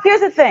 But here's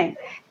the thing.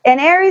 An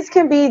Aries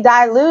can be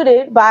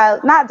diluted by,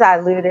 not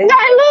diluted.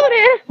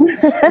 Diluted.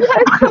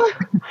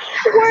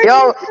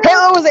 Yo,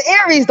 Halo was an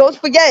Aries, don't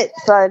forget,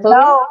 son.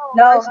 No,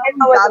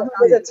 Halo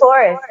was a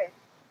Taurus.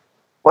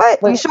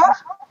 What? Wait. You sure?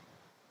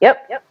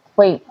 Yep.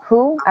 Wait,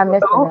 who? I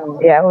missed the name.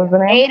 Yeah, what was the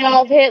name?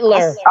 Adolf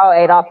Hitler. Oh,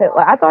 Adolf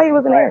Hitler. I thought he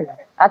was an Aries.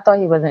 I thought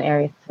he was an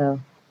Aries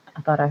too.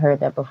 I thought I heard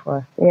that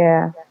before.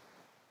 Yeah.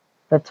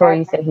 But Tori,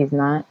 you said he's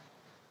not.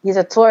 He's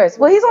a Taurus.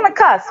 Well, he's on the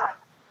cusp.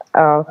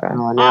 Oh, okay.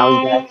 Oh,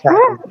 now we got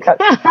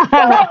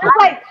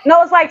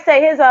It's like say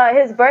his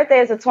birthday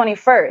is the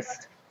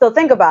 21st. So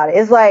think about it.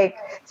 It's like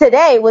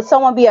today, would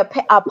someone be a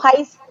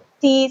Pisces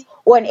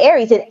or an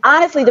Aries? It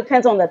honestly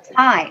depends on the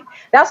time.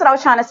 That's what I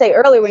was trying to say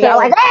earlier when y'all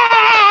like,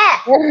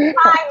 time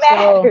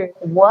matters.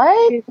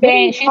 What? She's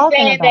saying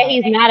that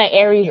he's not an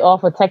Aries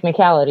off of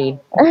technicality.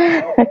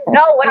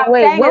 No, what I'm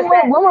saying is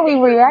that when will we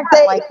react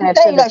like that?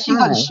 Say that she's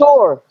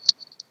unsure.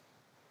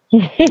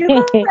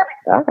 Okay.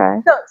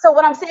 So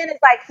what I'm saying is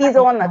like he's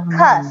on the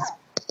cusp.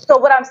 So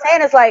what I'm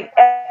saying is like,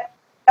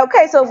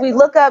 okay, so if we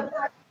look up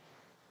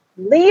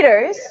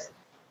leaders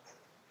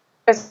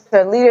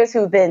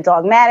who've been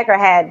dogmatic or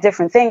had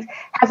different things,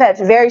 have had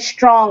very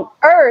strong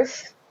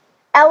earth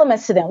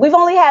elements to them. We've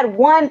only had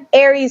one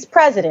Aries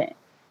president,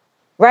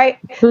 right?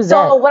 Who's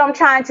that? What I'm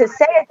trying to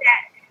say is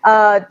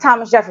that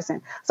Thomas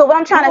Jefferson. So what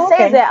I'm trying to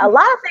say is that a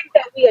lot of things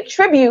that we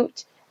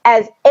attribute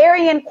as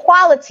Aryan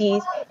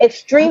qualities,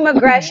 extreme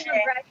aggression,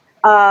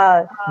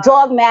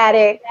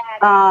 dogmatic,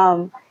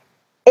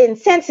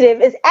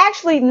 insensitive is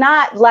actually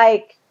not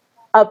like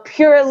a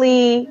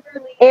purely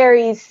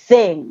Aries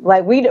thing.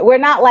 Like we're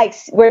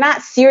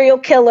not serial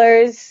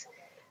killers.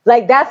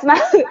 Like that's not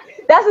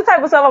that's the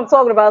type of stuff I'm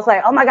talking about. It's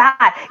like, oh my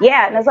God,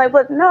 yeah. And it's like,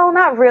 but no,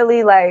 not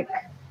really. Like,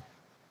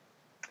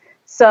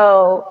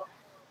 so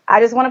I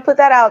just want to put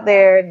that out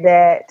there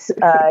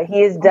that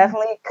he is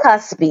definitely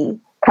cuspy.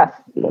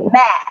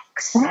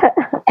 Max.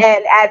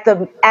 And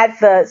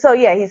so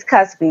yeah, he's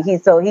cuspy.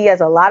 He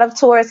has a lot of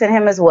Taurus in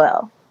him as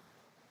well.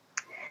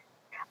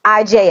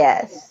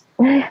 IJS.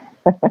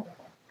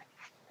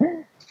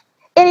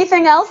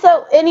 Anything else?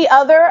 So any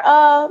other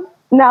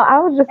No, I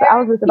was just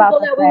about to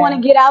that say, we want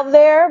to get out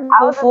there before?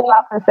 I was just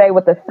about to say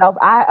with the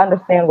I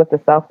understand with the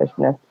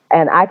selfishness,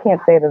 and I can't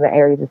say that the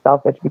Aries is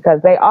selfish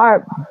because they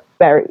are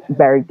very,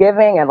 very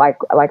giving. And like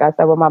I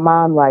said with my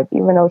mom, like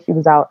even though she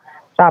was out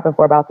shopping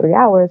for about 3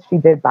 hours, she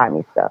did buy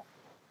me stuff.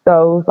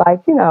 So it was like,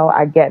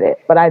 I get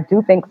it. But I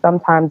do think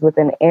sometimes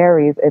within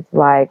Aries, it's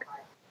like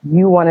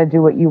you want to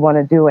do what you want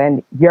to do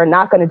and you're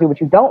not going to do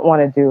what you don't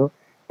want to do.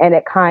 And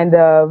it kind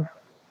of...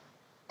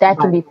 that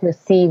can be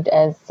perceived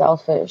as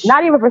selfish.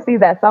 Not even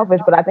perceived as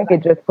selfish, but I think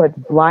it just puts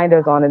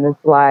blinders on and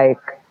it's like...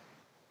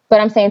 But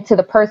I'm saying to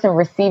the person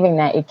receiving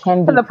that, it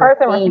can be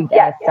perceived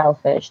as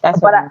selfish.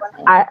 That's what I'm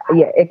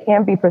saying. It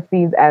can be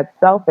perceived as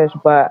selfish,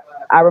 but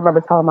I remember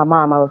telling my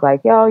mom, I was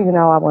like, yo,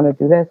 I want to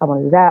do this, I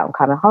want to do that, I'm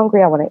kind of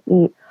hungry, I want to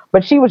eat.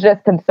 But she was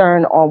just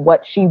concerned on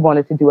what she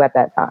wanted to do at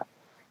that time.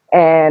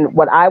 And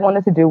what I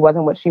wanted to do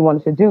wasn't what she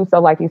wanted to do. So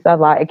like you said,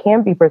 like, it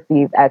can be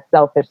perceived as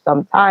selfish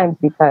sometimes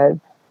because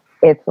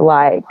it's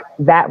like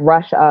that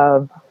rush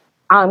of,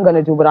 I'm going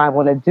to do what I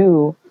want to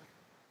do.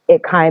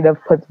 It kind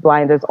of puts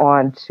blinders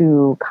on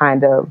to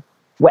kind of,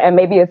 and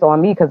maybe it's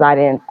on me because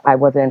I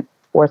wasn't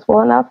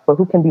forceful enough, but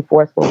who can be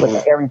forceful with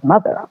an Aries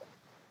mother?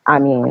 I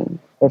mean,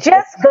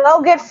 just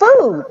go get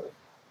food.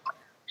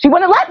 She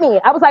wouldn't let me.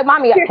 I was like,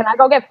 Mommy, can I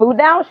go get food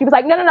now? She was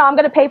like, no, I'm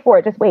going to pay for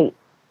it. Just wait.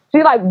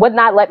 She like would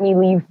not let me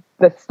leave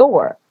the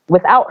store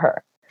without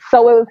her.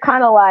 So it was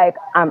kind of like,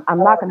 I'm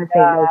not going to say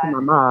no to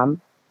my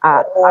mom.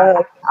 I'm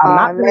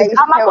not going to do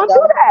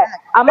that.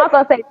 I'm not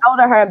going to say no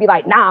to her and be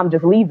like, nah, I'm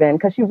just leaving,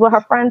 because she was with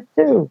her friends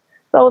too.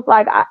 So it's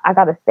like, I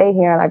got to stay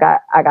here and I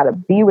got to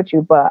be with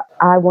you, but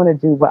I want to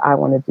do what I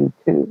want to do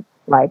too.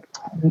 Like,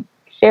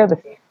 share this.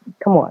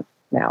 Come on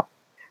now.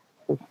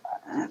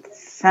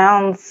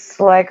 Sounds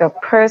like a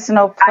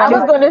personal problem.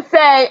 I was going to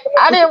say,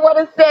 I didn't want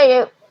to say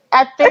it.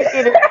 I think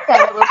it is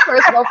kind of a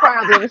personal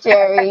problem,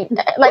 Sherry.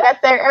 Like I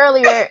said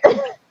earlier,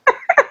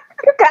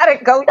 you gotta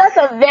go. That's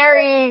a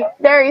very,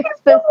 very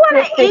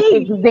specific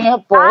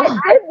example.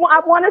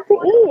 I wanted to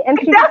eat, and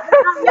she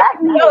doesn't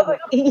let me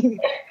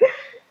eat.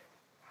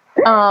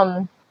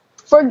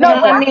 For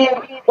example, I mean,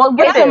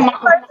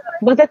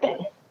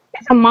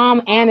 it's a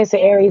mom and it's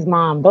an Aries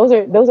mom. Those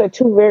are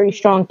two very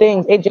strong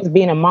things. It just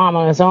being a mom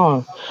on its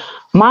own.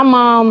 My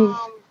mom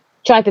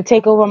tried to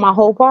take over my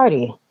whole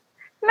party.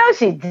 No,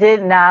 she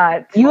did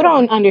not. You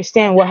don't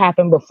understand what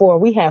happened before.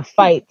 We have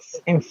fights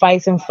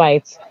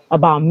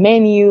about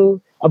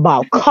menu,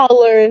 about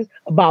colors,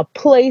 about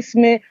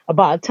placement,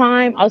 about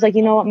time. I was like,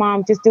 you know what,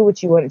 Mom, just do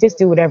what you want. Just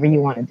do whatever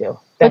you want to do.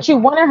 But you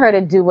wanted her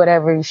to do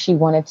whatever she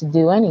wanted to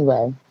do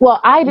anyway.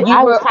 Well, I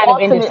was kind of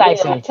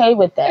indecisive. Okay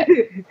with that.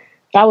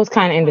 I was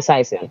kind of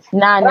indecisive.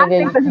 I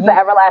think this is the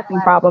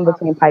everlasting problem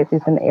between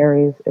Pisces and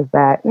Aries is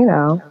that,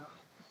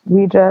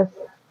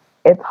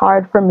 it's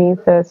hard for me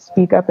to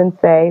speak up and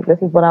say,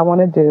 this is what I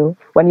want to do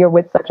when you're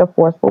with such a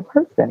forceful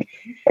person.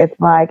 It's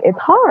like, it's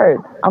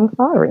hard. I'm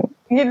sorry.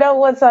 You know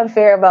what's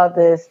unfair about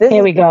this?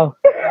 Here we go.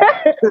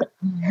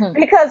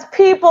 Because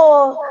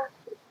people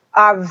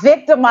are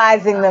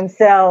victimizing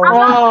themselves.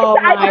 Oh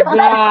my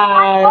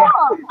God.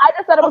 I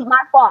just said it was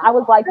my fault. I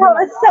was like, no,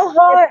 it's so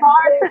hard.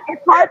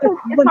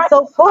 It's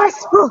so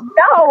forceful.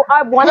 No,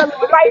 I want to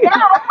leave right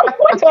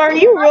now.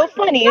 Tori, you real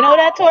funny. You know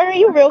that, Tori?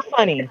 You real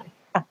funny.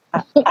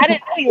 I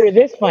didn't know you were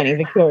this funny,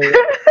 Victoria.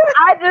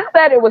 I just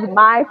said it was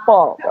my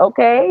fault,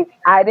 okay?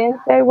 I didn't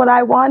say what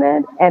I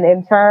wanted, and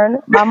in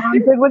turn, my mom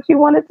did what she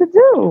wanted to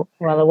do.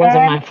 Well, it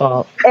wasn't my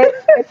fault.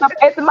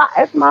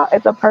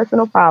 It's a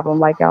personal problem,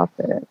 like y'all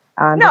said.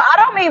 No, I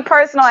don't mean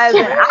personal as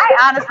in,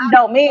 I honestly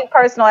don't mean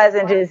personal as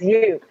in just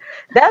you.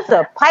 That's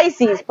a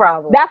Pisces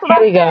problem. That's what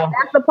Here we go.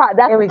 That's the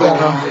problem. Here we go.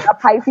 A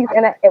Pisces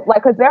and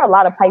because there are a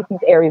lot of Pisces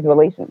Aries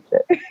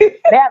relationships.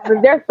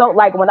 They're so,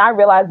 like, when I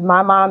realized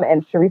my mom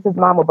and Sharice's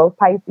mom were both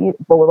Pisces,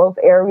 but we're both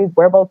Aries,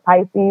 we're both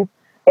Pisces,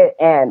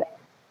 and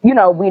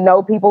we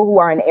know people who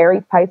are in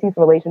Aries Pisces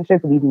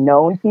relationships. We've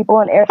known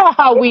people in Aries.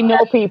 We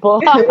know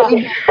people.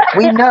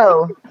 we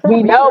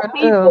know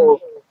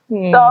people.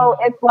 So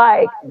it's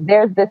like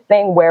there's this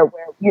thing where,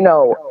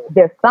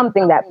 there's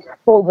something that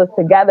pulls us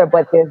together,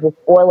 but there's this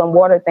oil and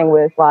water thing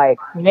where it's like,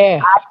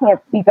 I can't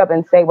speak up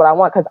and say what I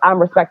want because I'm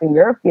respecting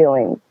your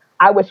feelings.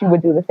 I wish you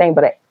would do the same,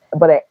 but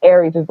an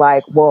Aries is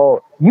like,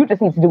 well, you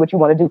just need to do what you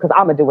want to do because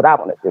I'm going to do what I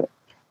want to do.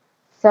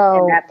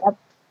 So,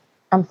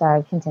 I'm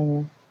sorry,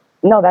 continue.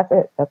 No, that's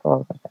it. That's all I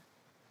was going to say.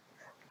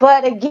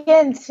 But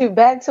again,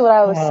 back to what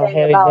I was saying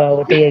Here we about go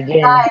with the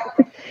again.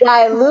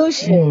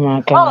 dilution. Oh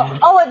my God.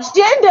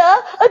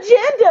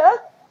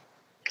 Agenda.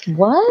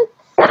 What?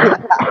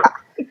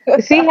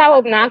 See how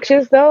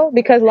obnoxious though?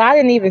 Because La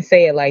didn't even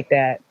say it like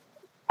that.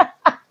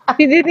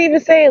 She didn't even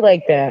say it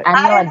like that.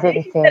 I know I didn't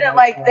didn't think say you said it it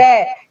like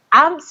that.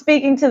 I'm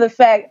speaking to the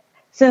fact,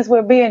 since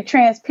we're being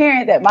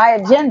transparent, that my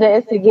agenda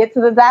is to get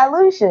to the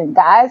dilution.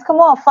 Guys, come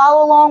on,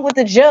 follow along with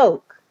the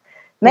joke.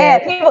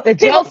 Man, Yeah. The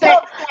people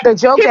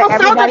joke that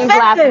everybody's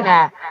laughing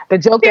at. The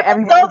joke that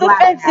everybody's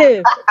laughing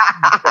defensive.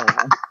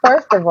 at.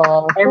 First of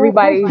all, who's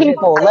Everybody's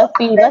people? Let's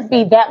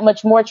be that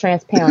much more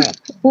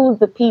transparent. Who's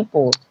the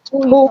people?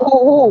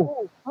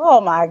 Who? Oh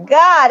my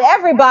God,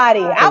 everybody.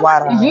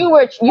 You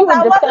were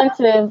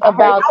defensive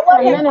about I 10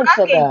 wasn't minutes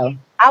mocking. ago.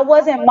 I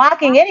wasn't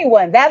mocking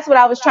anyone. That's what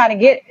I was trying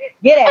to get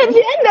at.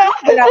 Agenda.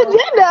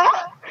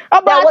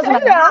 That wasn't a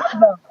mock,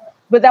 though.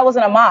 But that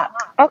wasn't a mock.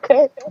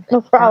 Okay,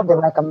 no Sounded problem.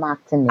 like a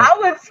mock to me. I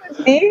would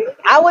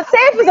say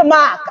it was a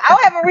mock. I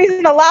don't have a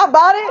reason to lie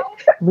about it.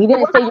 We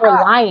didn't say you're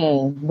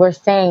lying. We're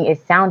saying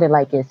it sounded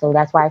like it, so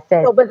that's why I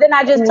said. So, but then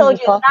I just who told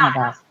you you it's talking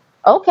not.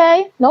 about.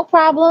 Okay, no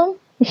problem.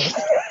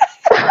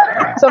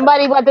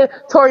 Somebody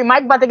Tori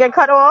Mike about to get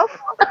cut off.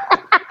 I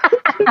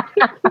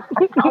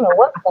don't know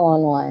what's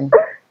going on.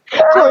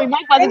 Tori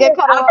Mike about to get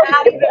cut I'm off.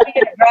 not even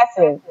being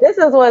aggressive. This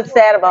is what's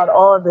sad about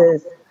all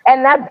this.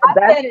 and that's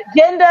I said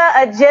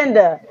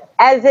agenda,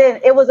 as in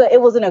it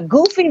was in a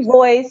goofy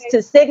voice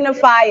to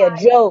signify a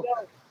joke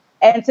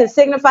and to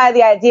signify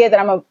the idea that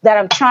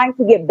I'm trying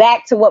to get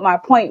back to what my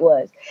point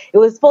was. It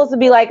was supposed to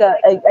be like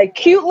a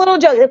cute little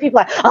joke that people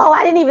are like, oh,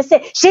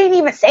 she didn't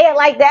even say it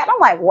like that. And I'm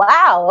like,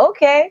 wow,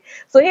 okay.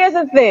 So here's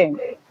the thing.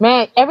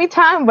 Man, every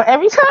time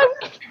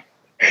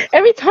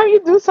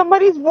you do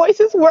somebody's voice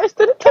is worse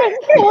than the 10.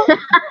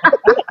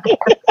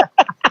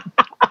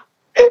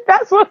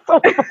 That's what's so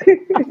funny.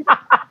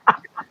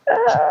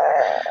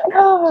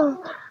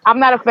 I'm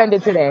not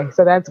offended today,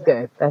 so that's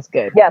good. That's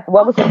good. yes.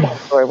 What was the point,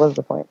 Tori? What was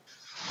the point?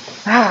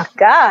 Oh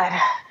God.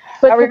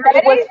 But Are we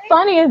ready? what's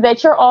funny is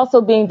that you're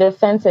also being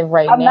defensive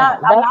right now. I'm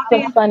That's not the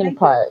being funny defensive.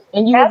 part.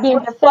 And you were That's being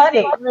what's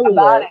funny defensive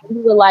about earlier. it.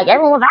 You were like,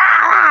 everyone's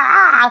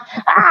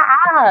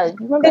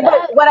You remember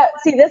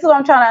See, that? this is what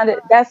I'm trying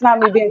to. That's not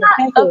me being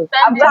defensive.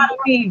 I'm offended. trying to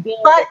be,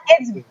 but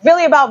it's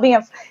really about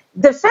being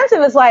defensive.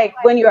 Is like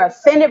when you're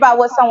offended by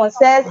what someone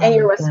says and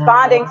you're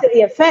responding to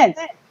the offense.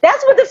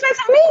 That's what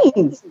defensive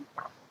means.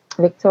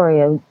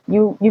 Victoria,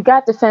 you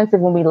got defensive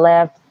when we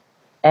laughed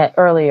at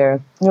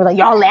earlier. You were like,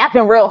 y'all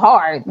laughing real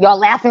hard.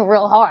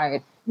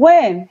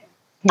 When?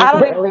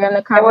 Earlier in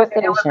the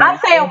conversation. I'm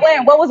saying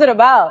when. What was it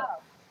about?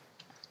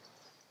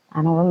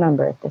 I don't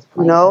remember at this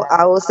point. No,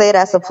 I will say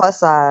that's a plus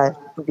side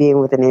for being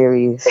with an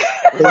Aries.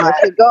 They let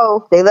shit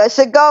go. You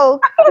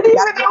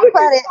gotta give them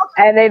credit.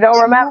 And they don't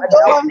remember.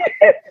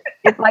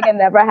 It's like it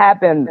never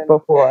happened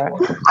before.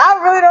 I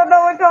really don't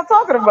know what y'all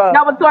talking about.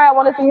 No, but Tori, I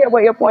wanted to hear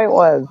what your point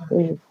was.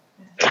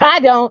 I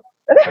don't.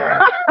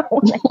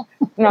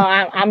 No,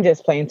 I'm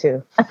just playing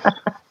too.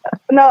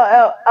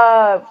 No,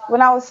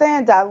 when I was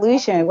saying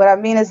dilution, what I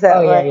mean is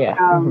that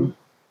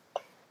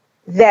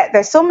that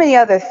there's so many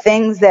other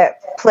things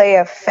that play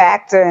a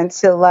factor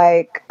into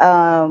like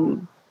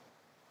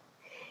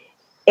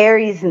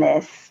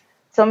Ariesness,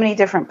 so many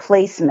different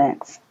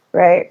placements,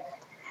 right?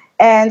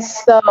 And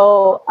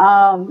so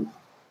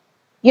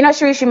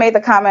Sharice, you made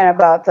the comment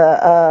about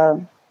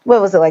the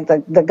what was it, like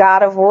the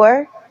god of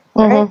war,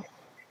 right? Mm-hmm.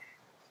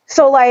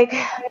 So like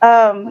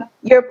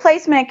your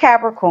placement in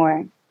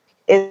Capricorn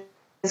is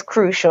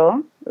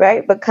crucial,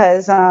 right?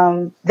 Because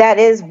that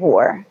is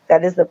war.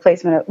 That is the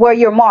placement of where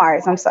your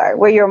Mars. I'm sorry,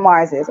 where your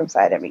Mars is. I'm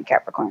sorry, I didn't mean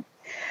Capricorn.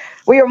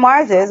 Where your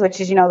Mars is, which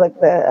is like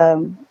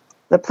the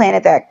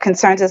planet that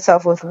concerns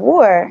itself with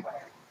war.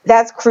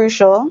 That's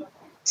crucial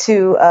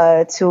to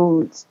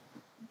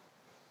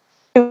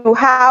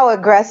how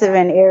aggressive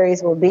an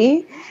Aries will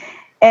be.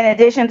 In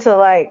addition to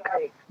like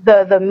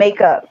the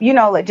makeup,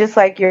 like just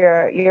like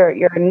your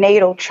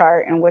natal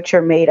chart and what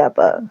you're made up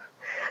of.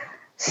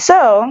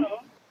 So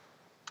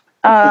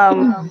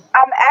I'm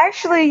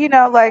actually,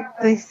 like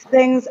these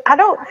things,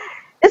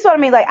 this is what I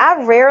mean. Like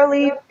I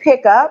rarely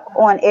pick up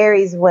on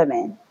Aries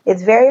women.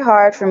 It's very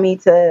hard for me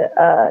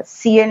to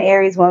see an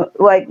Aries woman,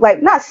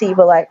 like not see,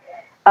 but like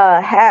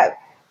have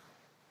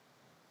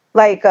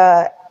like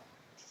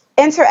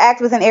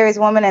interact with an Aries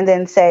woman and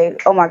then say,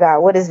 oh my God,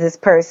 what is this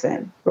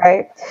person,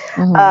 right?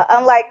 Mm-hmm.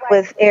 Unlike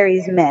with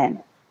Aries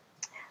men.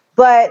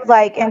 But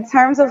like in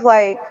terms of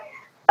like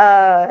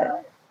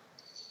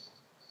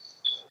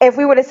if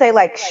we were to say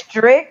like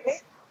strict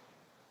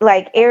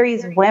like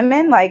Aries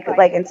women, like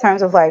in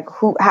terms of like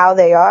how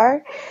they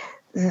are,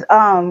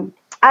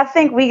 I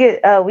think we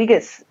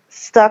get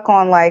stuck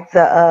on like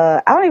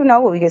the I don't even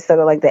know what we get stuck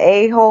on, like the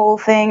a-hole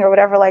thing or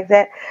whatever like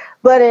that.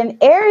 But an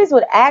Aries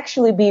would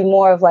actually be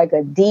more of like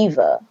a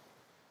diva,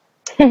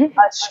 a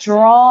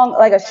strong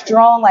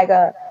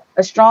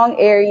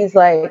Aries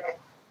like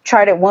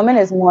charted woman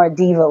is more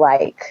diva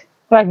like.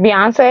 Like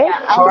Beyonce?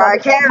 Mariah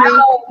Carey.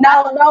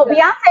 No,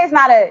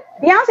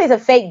 Beyonce's a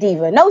fake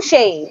diva. No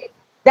shade.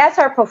 That's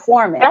her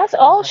performance. That's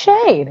all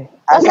shade.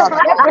 That's not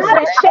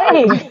 100%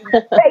 shade.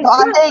 So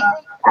I think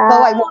so.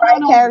 Like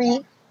Mariah Carey,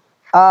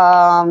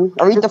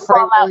 Aretha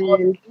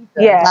Franklin,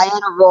 Yeah.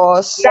 Diana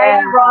Ross.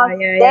 Diana Ross,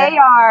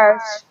 yeah.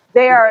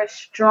 they are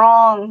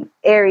strong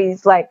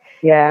Aries. Like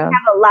they Yeah.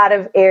 have a lot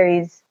of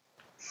Aries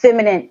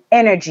feminine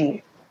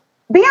energy.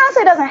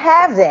 Beyonce doesn't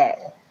have that.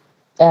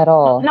 At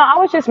all. No, I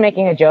was just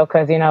making a joke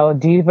because,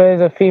 diva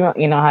is a female.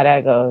 You know how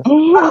that goes.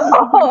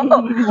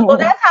 Well,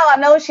 that's how I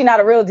know she's not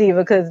a real diva,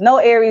 because no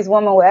Aries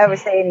woman will ever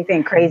say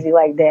anything crazy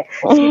like that.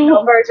 She's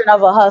no version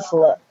of a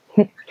hustler.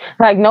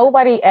 Like,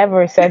 nobody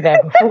ever said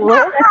that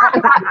before.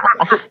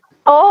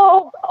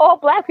 all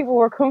black people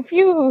were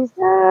confused.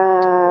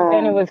 But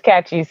then it was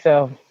catchy,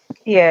 so.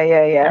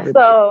 Yeah.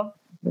 So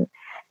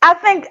I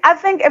think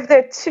if there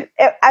are two,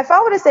 if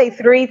I were to say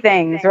three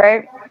things,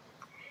 right?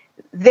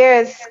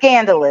 There's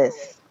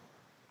scandalous.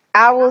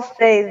 I will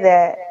say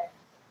that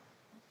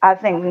I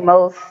think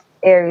most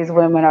Aries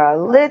women are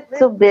a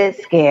little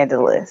bit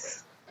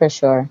scandalous. For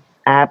sure.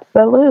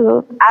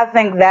 Absolute. I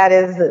think that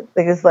is,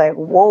 it's like,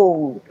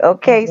 whoa,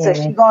 okay, so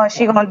she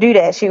gonna do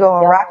that. She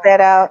gonna rock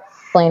that out.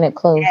 Playing it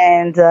close.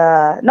 And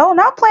no,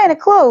 not playing it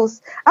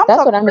close.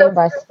 That's what I mean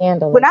by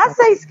scandalous. When I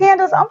say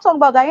scandalous, I'm talking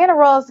about Diana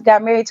Ross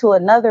got married to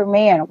another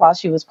man while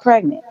she was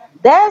pregnant.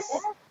 That's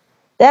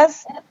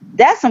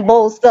some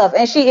bold stuff,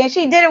 and she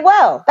did it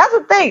well. That's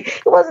the thing.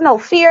 It wasn't no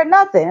fear,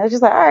 nothing. It was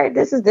just like, all right,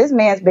 this is this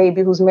man's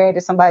baby who's married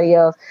to somebody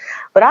else,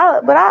 but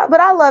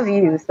I love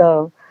you,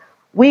 so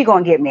we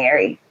gonna get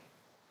married.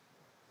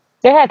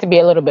 There had to be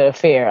a little bit of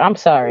fear. I'm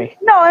sorry.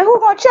 No, and who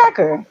gonna check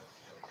her?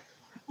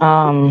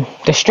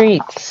 The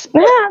streets.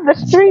 The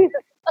streets.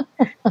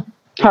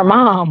 Her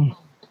mom.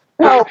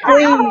 Oh,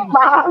 please.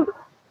 Mom.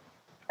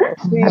 I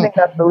think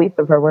that's the least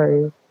of her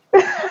worries.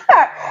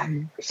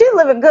 She's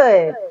living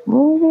good.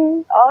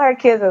 Mm-hmm. All her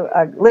kids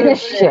are living good.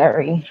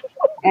 Sherry.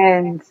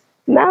 And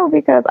No,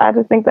 because I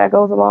just think that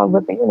goes along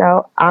with,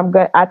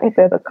 I think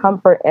there's a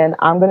comfort in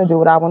I'm going to do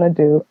what I want to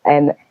do,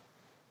 and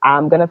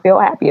I'm going to feel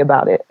happy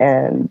about it.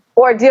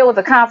 Or deal with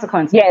the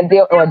consequences. Yeah,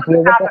 deal with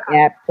it.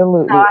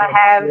 Absolutely.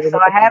 So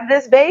I have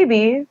this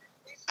baby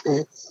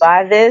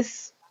by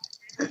this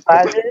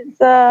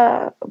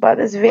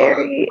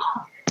very,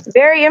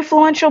 very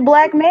influential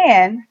black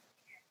man,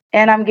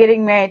 and I'm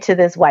getting married to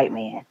this white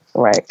man.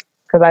 Right.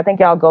 Because I think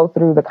y'all go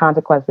through the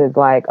consequences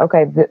like,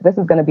 okay, this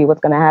is going to be what's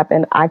going to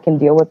happen. I can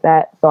deal with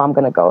that, so I'm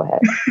going to go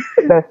ahead.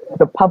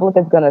 The public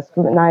is going to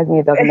scrutinize me.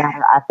 It doesn't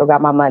matter. I still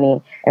got my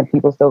money, and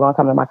people still going to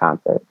come to my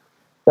concert.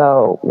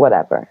 So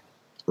whatever.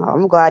 Oh,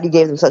 I'm glad you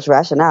gave them such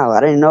rationale. I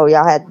didn't know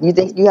y'all had. You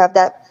think you have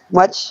that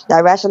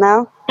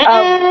rationale?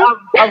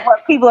 Of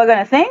what people are going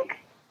to think?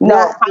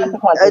 No, in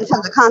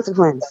terms of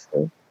consequence.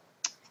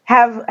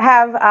 Have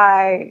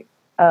I?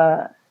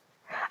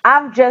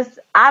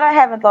 I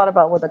haven't thought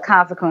about what the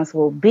consequence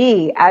will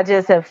be. I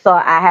just have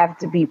thought I have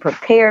to be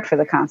prepared for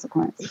the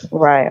consequence.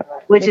 Right.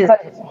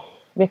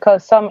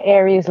 Because some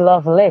Aries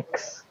love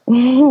licks.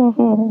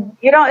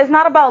 It's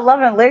not about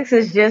loving licks.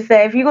 It's just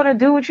that if you're gonna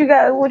do what you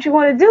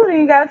want to do, then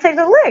you gotta take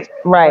the lick.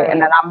 Right.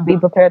 And then I'm be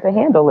prepared to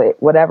handle it,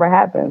 whatever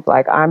happens.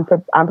 Like I'm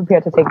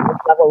prepared to take this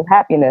level of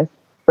happiness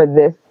for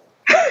this,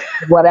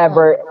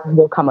 whatever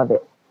will come of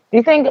it.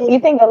 You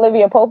think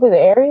Olivia Pope is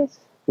Aries?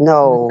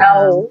 No.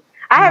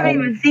 I haven't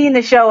even seen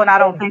the show, and I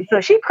don't think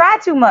so. She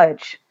cried too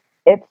much.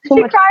 It's too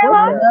much. Cry a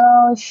lot?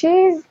 No,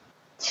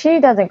 she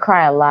doesn't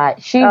cry a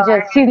lot. She's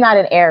not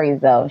an Aries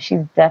though.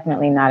 She's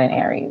definitely not an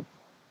Aries.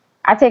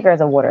 I take her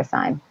as a water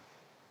sign.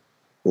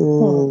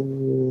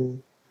 No,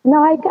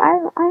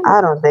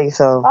 I don't think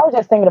so. I was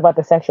just thinking about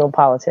the sexual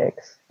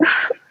politics.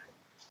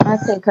 I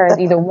take her as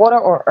either water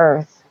or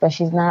earth, but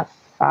she's not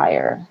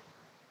fire.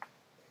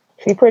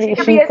 She's pretty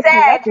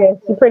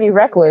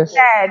reckless.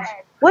 Sag.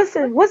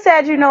 What's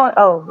Sag you know?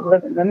 Oh,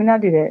 let me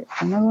not do that.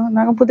 I'm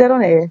not gonna put that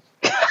on the air.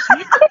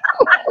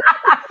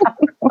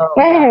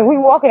 Man, we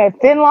walking a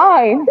thin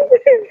line.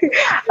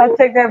 I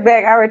take that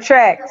back. I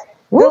retract.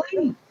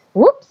 Whoopsies.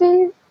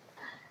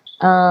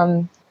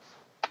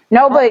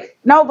 No,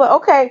 but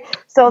okay.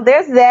 So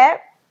there's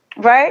that,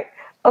 right?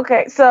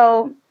 Okay,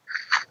 so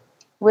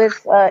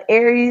with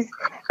Aries,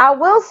 I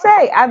will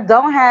say I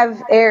don't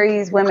have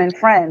Aries women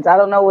friends. I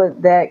don't know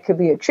what that could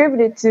be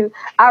attributed to.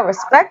 I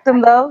respect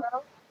them though,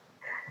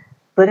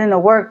 but in the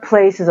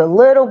workplace is a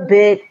little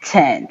bit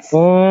tense.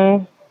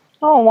 Oh,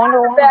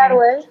 wonder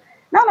why.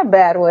 Not in a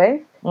bad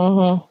way.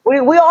 Mm-hmm.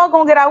 We all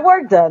gonna get our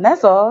work done.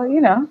 That's all,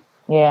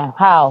 Yeah.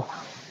 How?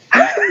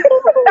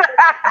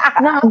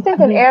 No, I'm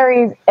thinking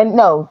Aries, and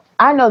no,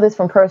 I know this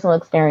from personal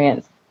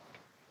experience.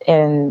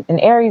 And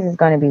Aries is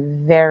going to be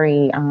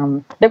very,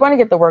 they're going to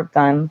get the work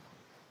done.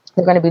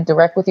 They're going to be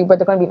direct with you, but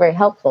they're going to be very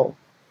helpful.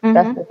 Mm-hmm.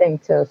 That's the thing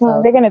too.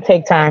 So they're going to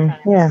take time.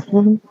 Yeah.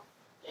 Mm-hmm.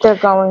 They're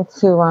going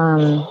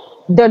to,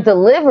 their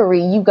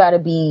delivery, you got to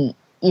be,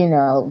 you're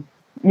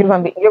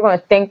going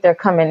to think they're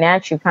coming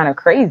at you kind of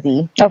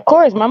crazy. Of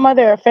course, my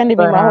mother offended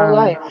me my whole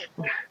life.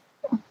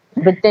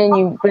 But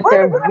then what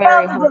they're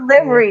very about the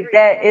delivery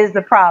that is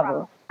the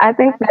problem?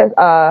 think there's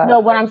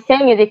No, what I'm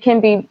saying is it can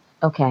be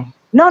okay.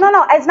 No.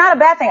 It's not a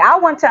bad thing. I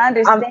want to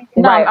understand.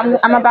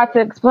 I'm about to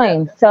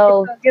explain.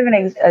 So give an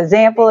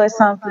example or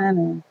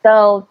something.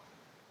 So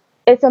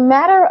it's a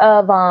matter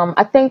of,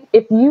 I think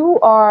if you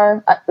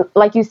are,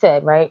 like you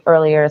said, right,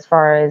 earlier, as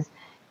far as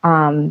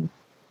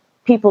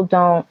people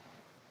don't,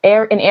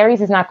 an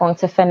Aries is not going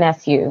to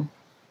finesse you,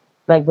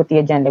 like with the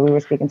agenda. We were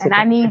speaking to, And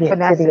I need to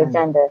finessing. the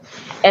agenda.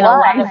 And a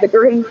lot of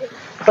degrees.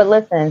 But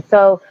listen,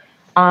 so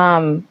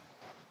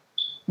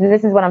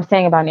this is what I'm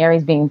saying about an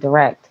Aries being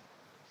direct.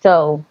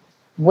 So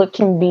what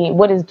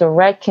is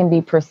direct can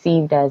be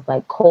perceived as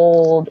like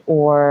cold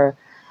or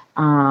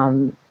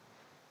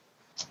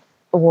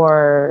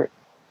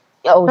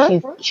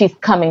she's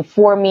coming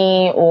for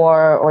me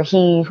or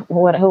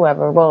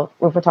whoever. Well,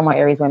 if we're talking about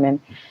Aries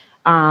women,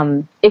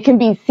 it can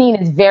be seen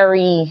as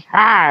very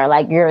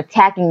like you're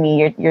attacking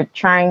me. You're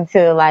trying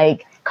to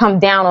like come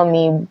down on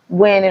me,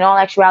 when in all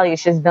actuality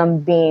it's just them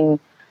being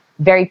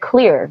very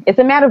clear. It's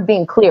a matter of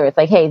being clear. It's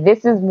like, hey,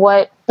 this is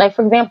what, like,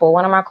 for example,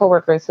 one of my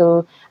coworkers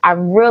who I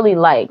really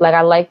like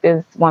I like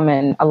this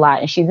woman a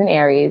lot, and she's an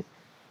Aries,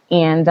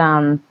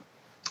 and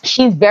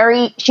she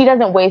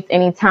doesn't waste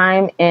any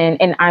time,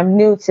 and I'm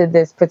new to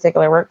this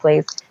particular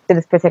workplace, to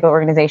this particular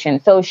organization.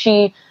 So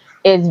she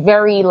is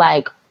very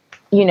like,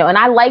 and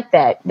I like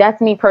that. That's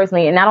me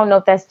personally. And I don't know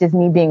if that's just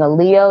me being a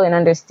Leo and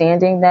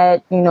understanding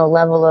that,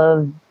 level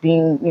of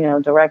being,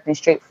 direct and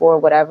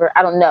straightforward, whatever.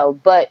 I don't know.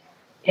 But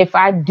if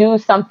I do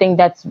something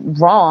that's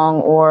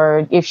wrong,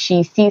 or if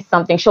she sees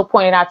something, she'll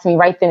point it out to me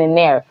right then and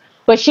there.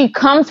 But she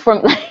comes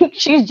from like,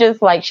 she's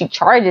just like, she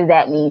charges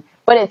at me,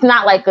 but it's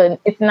not like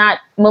it's not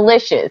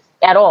malicious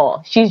at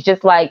all. She's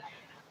just like,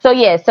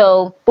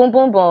 so boom,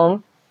 boom,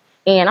 boom.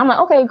 And I'm like,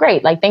 okay,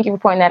 great. Like, thank you for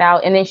pointing that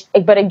out. And then,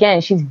 but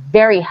again, she's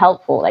very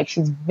helpful. Like,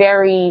 she's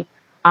very,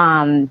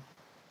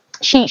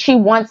 she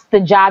wants the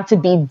job to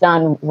be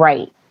done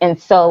right.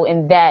 And so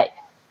in that,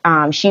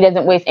 she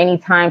doesn't waste any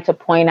time to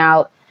point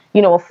out,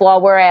 a flaw.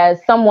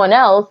 Whereas someone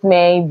else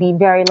may be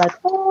very like,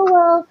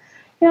 oh,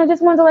 well,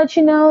 just wanted to let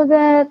you know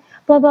that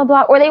blah, blah,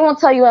 blah. Or they won't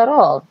tell you at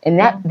all. And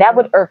that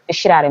would irk the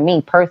shit out of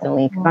me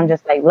personally. Cause I'm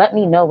just like, let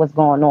me know what's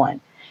going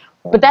on.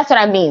 But that's what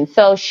I mean.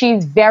 So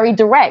she's very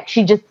direct.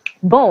 She just,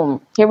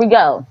 boom, here we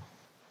go.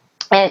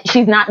 And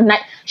she's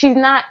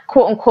not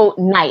quote unquote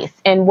nice.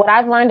 And what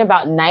I've learned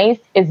about nice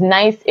is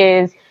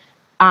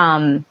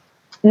not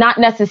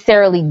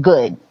necessarily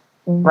good,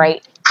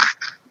 right?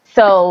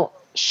 So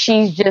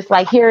she's just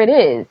like, here it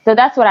is. So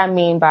that's what I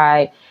mean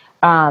by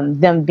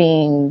them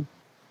being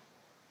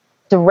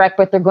direct,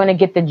 but they're going to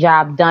get the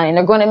job done, and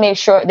they want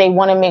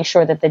to make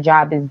sure that the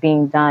job is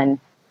being done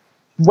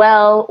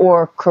well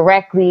or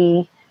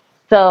correctly.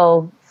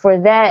 So for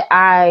that,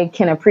 I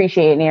can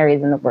appreciate an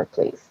Aries in the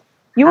workplace.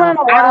 I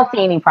don't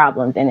see any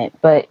problems in it,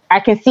 but I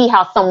can see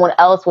how someone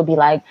else would be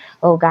like,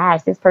 oh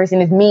gosh, this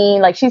person is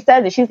mean. Like she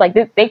said that, she's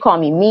like, they call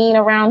me mean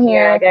around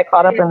here. Yeah, I get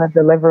caught up in the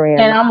delivery.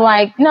 And I'm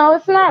like, no,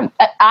 it's not.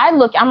 I'm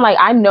like,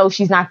 I know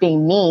she's not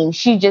being mean.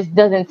 She just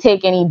doesn't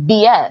take any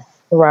BS.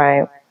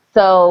 Right.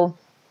 So,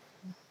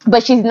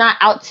 but she's not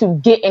out to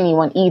get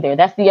anyone either.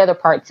 That's the other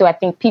part too. I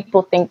think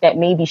people think that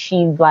maybe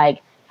she's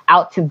like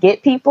out to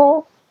get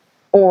people,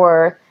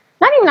 or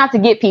not even out to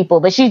get people,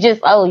 but she's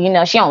just,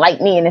 she don't like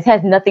me. And it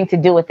has nothing to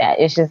do with that.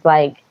 It's just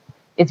like,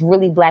 it's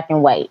really black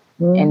and white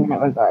in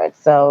that regard.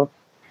 So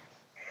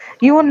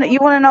you want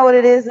to know what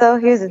it is though?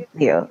 Here's the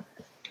deal.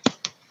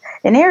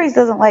 And Aries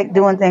doesn't like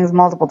doing things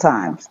multiple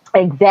times.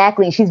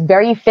 Exactly. She's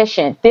very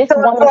efficient. This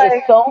woman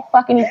is so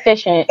fucking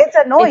efficient. It's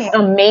annoying. It's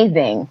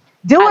amazing.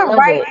 Do it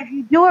right. If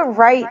you do it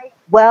right,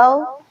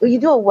 you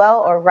do it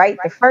well or right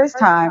the first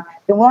time,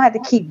 then we'll have to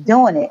keep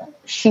doing it.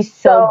 She's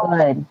so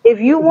good. If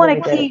you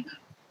want to keep,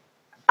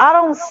 I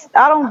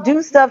don't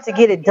do stuff to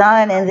get it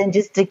done and then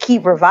just to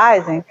keep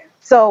revising.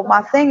 So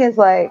my thing is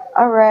like,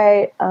 all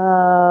right,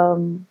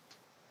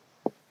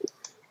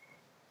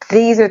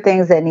 these are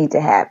things that need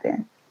to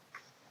happen.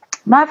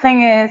 My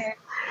thing is,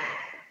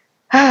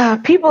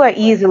 people are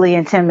easily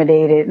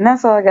intimidated, and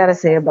that's all I got to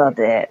say about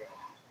that.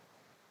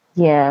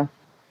 Yeah.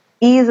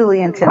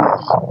 Easily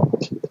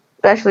intimidated.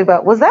 Especially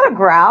about, was that a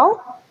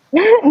growl?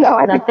 No,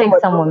 I think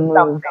someone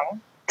moved.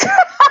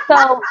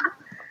 So,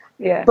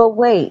 yeah. But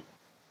wait.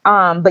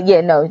 But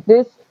yeah, no,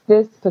 this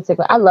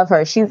particular, I love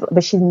her. She's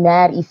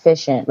mad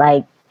efficient.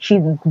 Like,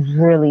 she's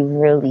really,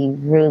 really,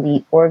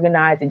 really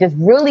organized and just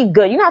really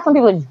good. You know how some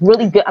people are just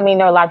really good? I mean,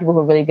 there are a lot of people who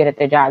are really good at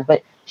their jobs,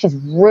 but she's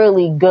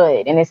really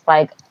good. And it's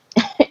like,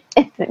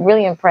 it's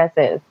really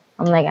impressive.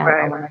 I'm like,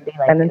 I want to be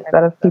like, and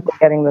instead of people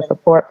getting the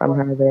support from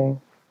her,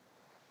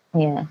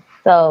 yeah.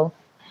 So,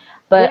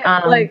 but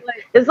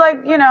it's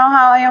like,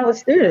 how I am with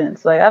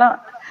students. Like, I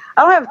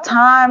don't have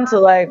time to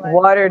like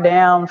water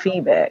down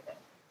feedback.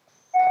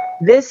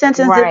 This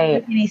sentence doesn't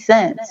make any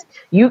sense.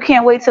 You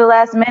can't wait till the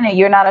last minute.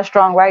 You're not a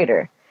strong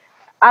writer.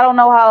 I don't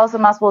know how else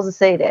am I supposed to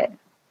say that.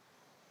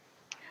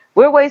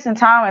 We're wasting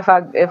time if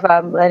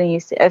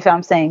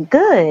I'm saying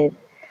good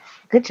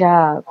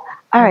job.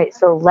 All right,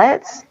 so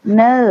let's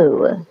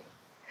know,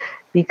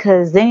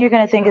 because then you're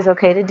going to think it's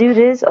okay to do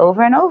this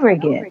over and over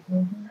again.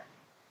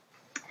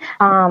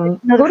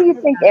 Who do you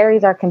think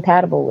Aries are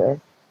compatible with?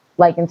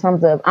 Like in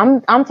terms of,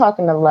 I'm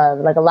talking to love.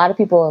 Like a lot of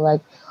people are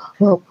like,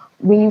 well,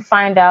 when you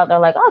find out, they're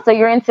like, oh, so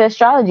you're into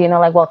astrology, and they're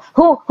like, well,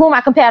 who am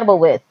I compatible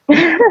with?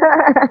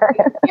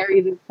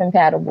 Aries is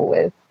compatible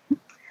with.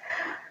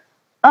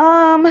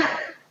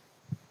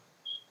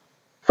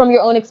 From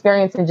your own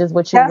experience and just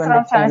what you That's what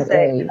I'm trying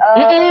understand to of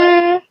say.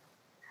 Aries.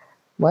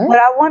 What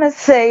I want to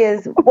say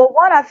is, well,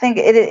 one, I think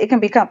it can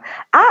become.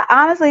 I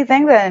honestly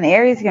think that an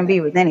Aries can be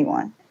with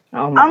anyone.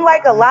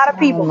 Unlike a lot of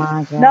people.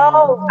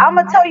 No, I'm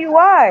gonna tell you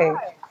why.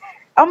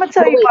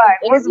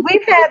 Because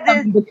we've had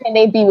this. But can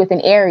they be with an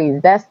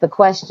Aries? That's the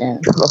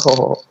question.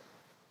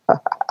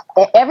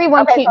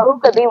 Everyone Okay, can't. so who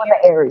could be with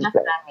the Aries?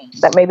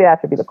 That maybe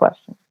that should be the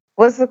question.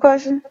 What's the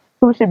question?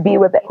 Who should be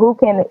with it? Who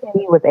can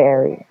be with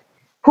Aries?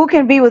 Who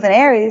can be with an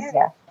Aries?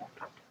 Yeah.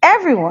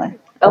 Everyone.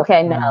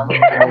 Okay, no. I'm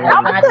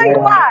gonna tell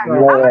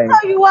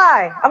you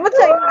why.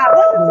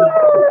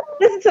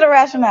 Listen to the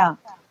rationale.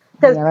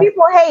 Because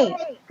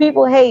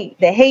people hate.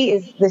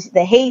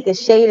 The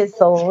shade is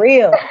so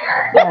real.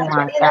 Oh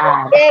my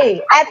God.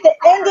 At the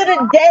end of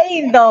the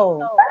day,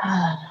 though,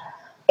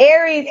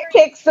 Aries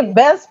picks the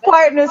best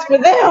partners for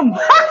them.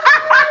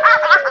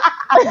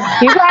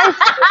 You guys,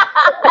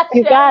 That's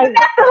the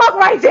hook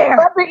right there.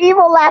 but the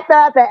evil laughter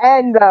at the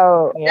end,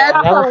 though. Yeah,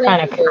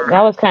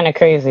 that was kind of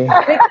crazy.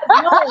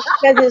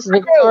 Because it's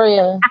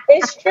Victoria. true.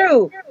 It's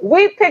true.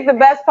 We pick the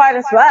best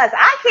partners for us.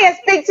 I can't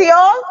speak to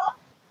y'all.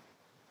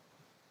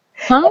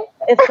 Huh?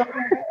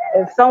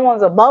 If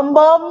someone's a bum,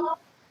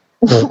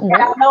 and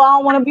I know I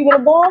don't want to be with a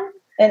bum,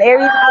 and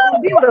Aries I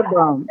want to be with a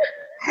bum.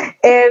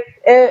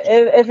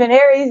 If an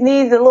Aries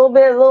needs a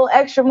little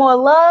extra more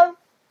love,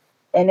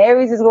 and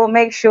Aries is gonna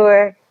make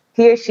sure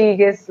he or she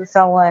gets to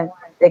someone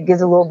that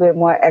gives a little bit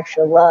more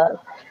extra love.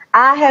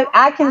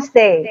 I can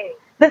stay.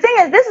 The thing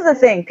is, this is the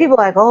thing. People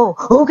are like, oh,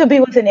 who could be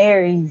with an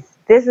Aries?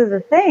 This is the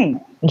thing.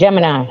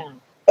 Gemini.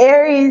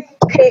 Aries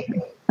pick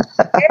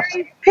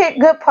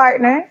good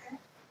partners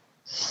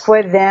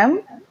for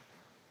them.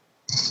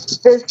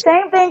 The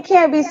same thing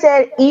can't be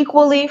said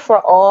equally for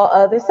all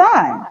other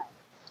signs.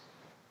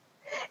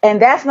 And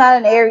that's not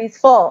an Aries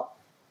fault.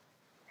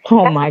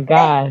 Oh my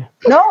God.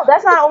 No,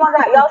 that's not, oh my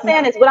God, y'all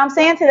saying this. What I'm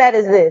saying to that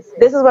is this.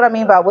 This is what I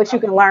mean by what you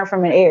can learn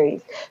from an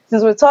Aries.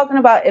 Since if we're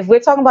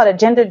talking about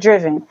agenda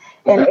driven,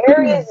 and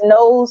Aries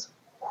knows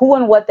who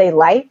and what they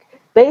like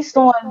based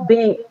on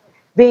being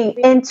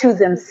into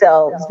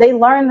themselves.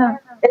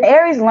 An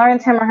Aries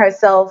learns him or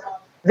herself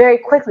very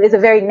quickly. It's a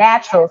very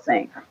natural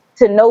thing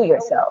to know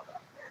yourself.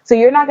 So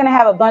you're not going to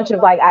have a bunch of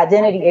like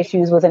identity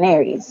issues with an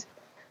Aries.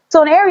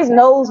 So an Aries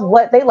knows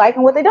what they like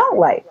and what they don't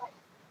like.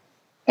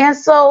 And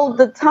so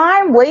the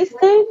time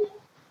wasted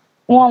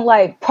on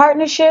like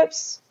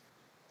partnerships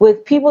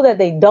with people that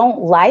they don't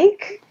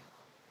like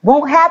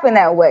won't happen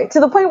that way. To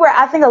the point where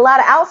I think a lot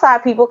of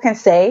outside people can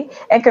say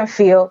and can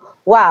feel,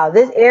 wow,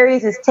 this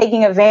Aries is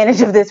taking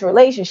advantage of this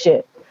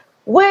relationship,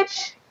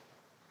 which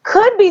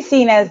could be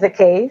seen as the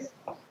case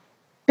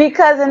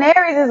because an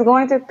Aries is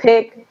going to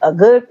pick a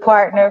good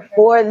partner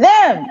for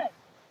them.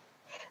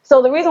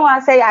 So the reason why I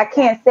say I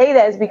can't say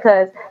that is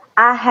because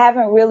I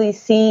haven't really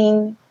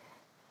seen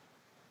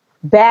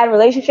bad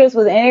relationships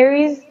with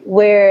Aries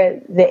where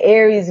the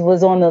Aries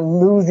was on the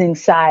losing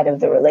side of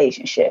the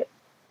relationship.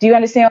 Do you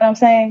understand what I'm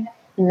saying?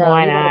 No,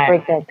 Why you gotta not?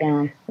 break that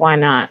down. Why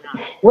not?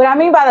 What I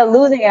mean by the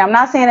losing, and I'm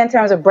not saying in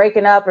terms of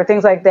breaking up or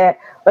things like that,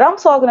 but I'm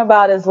talking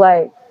about is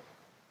like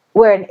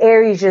where an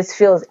Aries just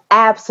feels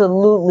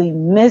absolutely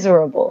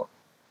miserable.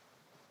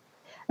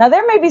 Now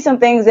there may be some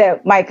things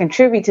that might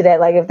contribute to that,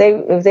 like if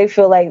they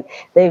feel like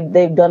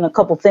they've done a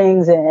couple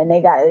things and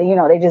they got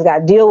they just got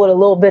to deal with a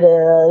little bit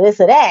of this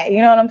or that.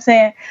 You know what I'm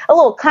saying? A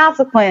little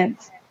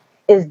consequence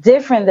is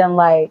different than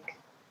like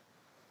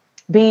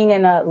being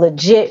in a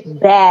legit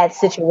bad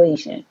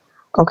situation.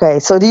 Okay,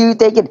 so do you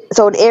think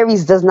so an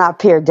Aries does not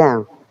pair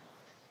down?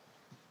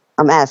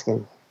 I'm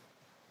asking.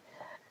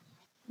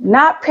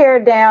 Not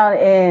pared down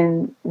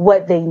in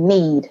what they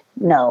need,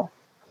 no.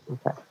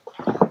 Okay.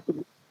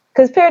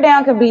 Because pared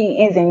down could be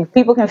anything.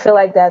 People can feel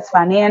like that's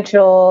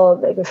financial.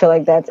 They can feel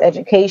like that's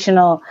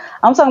educational.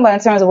 I'm talking about in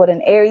terms of what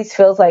an Aries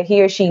feels like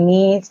he or she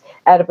needs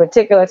at a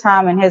particular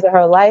time in his or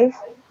her life.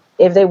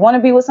 If they want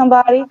to be with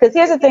somebody, because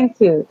here's the thing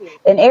too.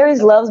 An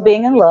Aries loves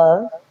being in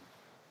love.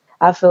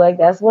 I feel like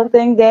that's one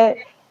thing that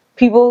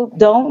people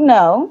don't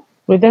know.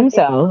 With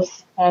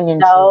themselves.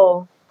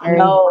 No.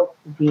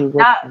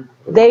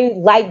 They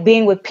like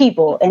being with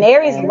people. And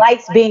Aries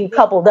likes being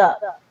coupled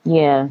up.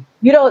 Yeah.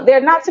 There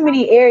are not too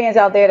many Arians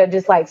out there that are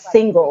just like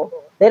single.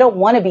 They don't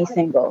want to be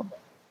single.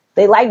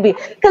 They like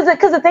because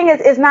the thing is,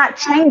 it's not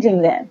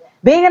changing them.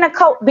 Being in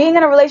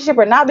a relationship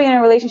or not being in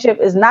a relationship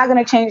is not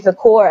going to change the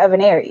core of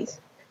an Aries.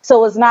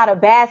 So it's not a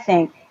bad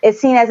thing. It's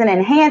seen as an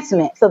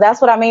enhancement. So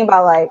that's what I mean by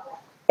like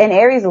an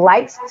Aries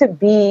likes to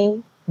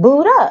be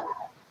booed up.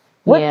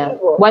 Yeah.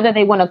 Whether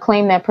they want to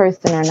claim that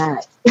person or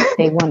not,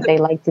 they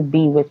like to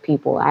be with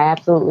people. I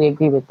absolutely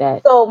agree with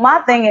that. So my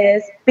thing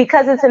is,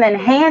 because it's an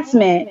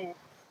enhancement,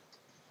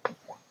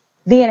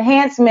 the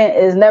enhancement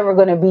is never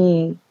going to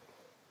be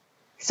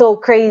so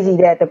crazy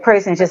that the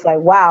person's just like,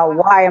 wow,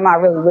 why am I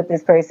really with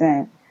this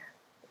person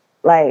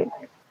like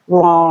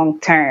long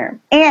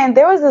term? And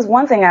there was this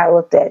one thing I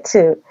looked at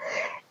too.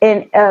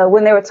 And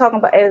when they were talking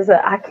about it,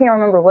 I can't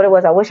remember what it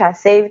was. I wish I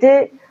saved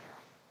it,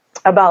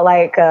 about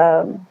like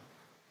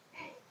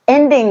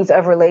endings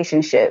of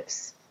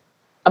relationships.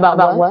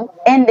 About what?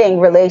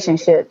 Ending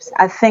relationships.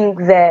 I think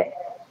that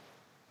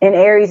in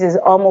Aries is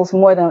almost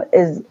more than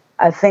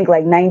I think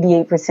like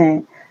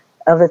 98%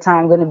 of the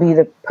time going to be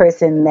the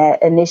person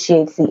that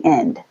initiates the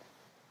end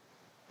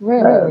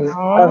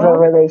of a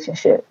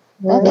relationship.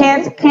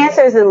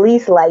 Cancer is the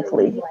least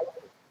likely.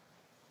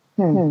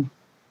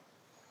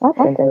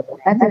 Okay,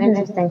 that's an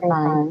interesting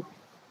sign.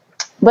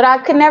 But I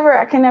can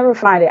never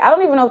find it. I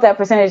don't even know if that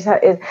percentage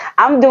is.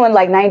 I'm doing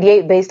like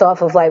 98 based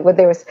off of like what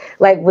there was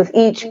like with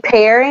each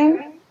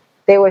pairing.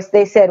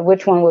 They said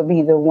which one would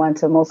be the one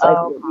to most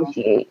likely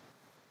initiate.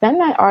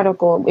 Send that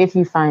article if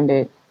you find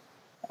it.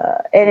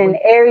 And in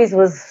Aries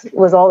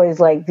was always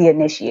like the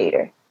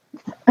initiator.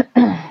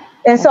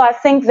 And so I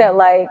think that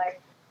like.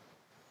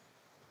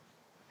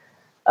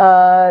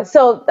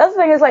 So that's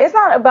the thing, is like it's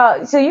not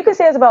about, so you can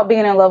say it's about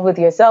being in love with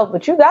yourself,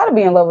 but you got to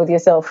be in love with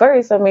yourself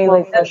first. I mean,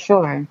 like for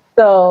sure.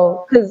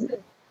 So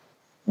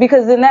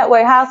because in that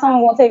way, how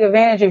someone will take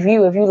advantage of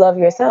you if you love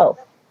yourself,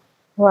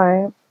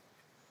 Right.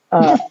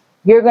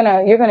 You're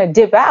gonna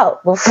dip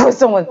out before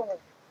someone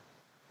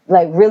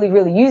like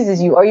really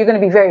uses you, or you're gonna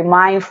be very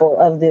mindful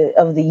of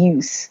the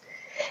use.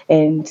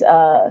 And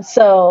yeah.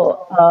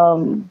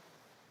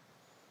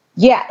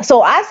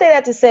 So I say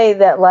that to say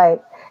that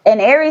like an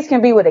Aries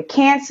can be with a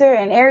Cancer,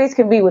 and Aries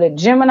can be with a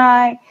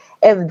Gemini.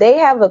 If they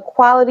have the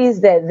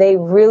qualities that they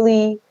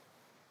really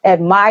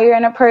admire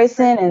in a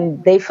person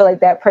and they feel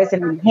like that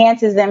person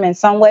enhances them in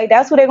some way,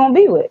 that's who they're going to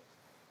be with.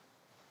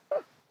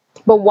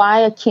 But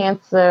why a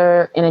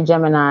Cancer and a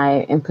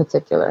Gemini in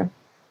particular?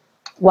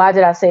 Why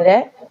did I say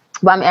that?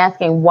 But I'm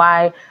asking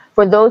why,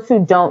 for those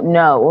who don't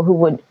know or who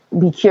would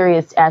be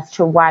curious as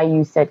to why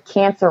you said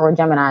Cancer or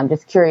Gemini, I'm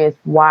just curious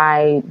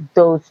why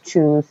those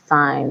two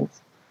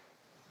signs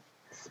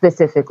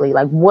specifically.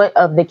 Like what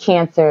of the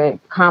Cancer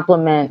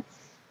complements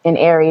an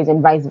Aries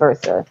and vice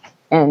versa,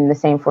 and the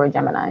same for a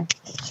Gemini?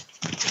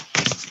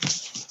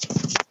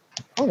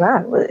 Oh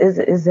God,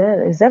 is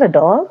that a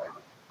dog?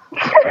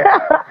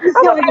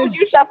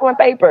 You shuffling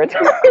papers.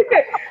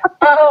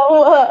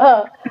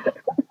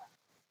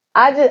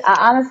 I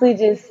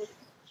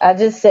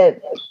just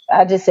said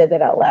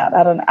that out loud.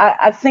 I don't know.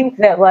 I think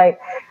that like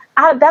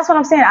that's what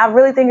I'm saying. I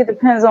really think it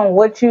depends on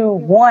what you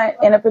want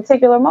in a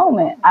particular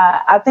moment.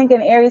 I think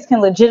an Aries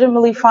can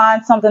legitimately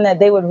find something that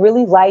they would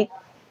really like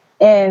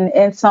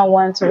in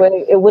someone to where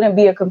it wouldn't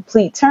be a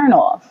complete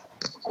turnoff.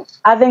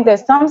 I think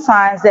there's some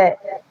signs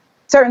that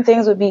certain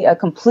things would be a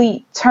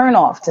complete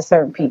turnoff to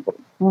certain people.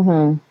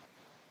 Mm-hmm.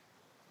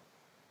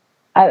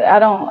 I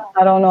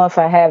don't know if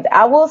I have.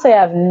 I will say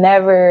I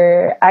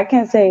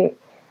can say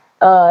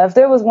if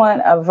there was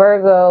a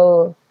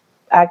Virgo,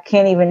 I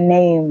can't even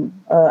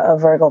name a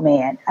Virgo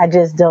man.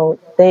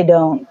 They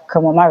don't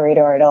come on my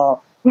radar at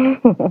all. So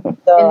and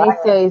they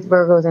say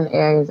Virgos and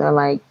Aries are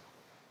like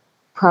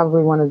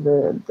probably one of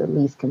the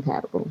least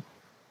compatible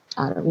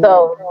out of them.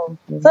 So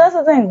that's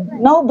the thing.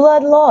 No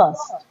blood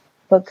lost,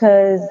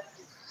 because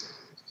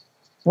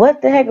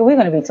what the heck are we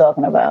going to be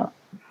talking about?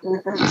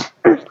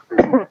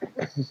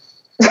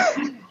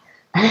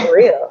 For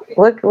real.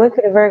 What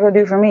could a Virgo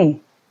do for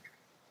me?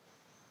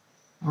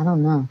 I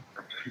don't know.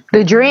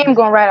 The Dream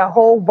gonna write a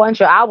whole bunch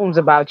of albums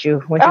about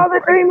you.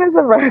 The Dream is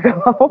a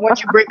Virgo.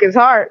 Once you break his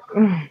heart.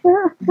 I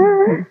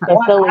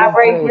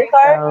break his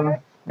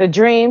heart? The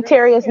Dream,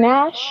 Terrius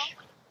Nash.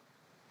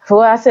 For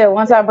what I said,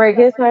 once I break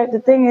his heart, the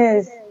thing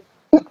is,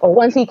 or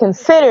once he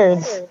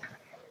considers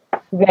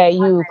that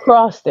you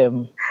crossed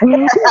him.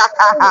 It's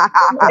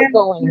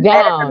going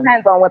down. It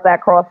depends on what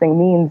that crossing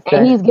means.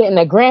 And he's getting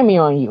a Grammy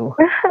on you.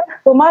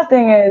 Well, my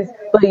thing is,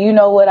 but you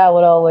know what I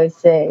would always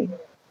say?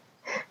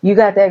 You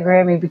got that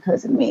Grammy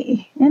because of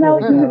me. You know,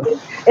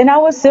 and I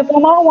would sip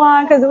on my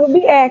wine because it would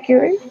be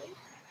accurate.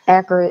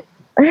 Accurate.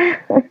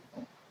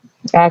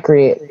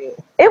 Accurate.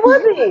 It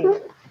would be.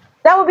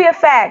 That would be a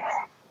fact.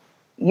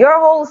 Your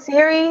whole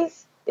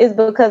series is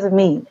because of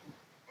me.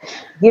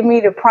 Give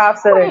me the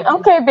props that are...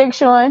 Okay, Big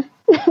Sean.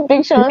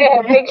 Big Sean.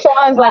 Yeah, Big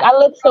Sean's like, I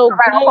look so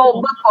write a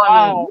whole book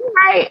on me.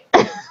 Right.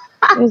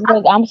 He's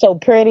like, I'm so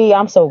pretty.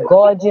 I'm so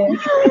gorgeous.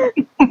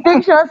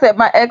 Big Sean said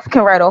my ex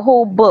can write a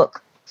whole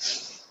book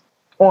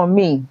on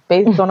me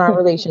based on our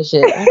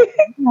relationship. You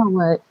know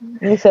what?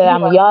 He said,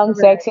 I'm a young,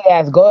 sexy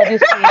ass,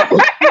 gorgeous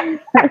face.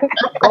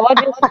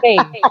 Gorgeous face.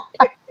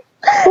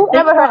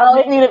 Whoever her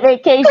always need a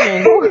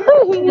vacation.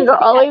 You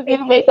always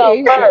need a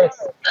vacation.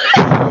 First.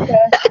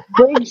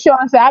 Big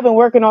Sean said, I've been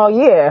working all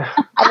year.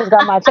 I just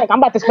got my check. I'm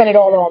about to spend it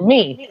all on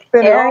me.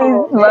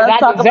 Aries love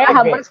talking about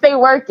how much they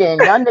working.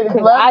 Y'all niggas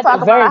love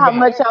talking about how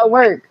much y'all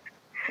work.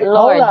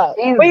 Lord,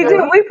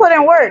 we put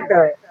in work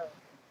though.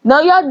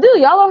 No, y'all do.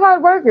 Y'all are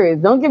hard workers.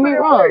 Don't get me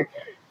wrong.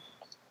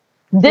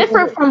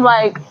 Different from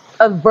like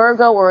a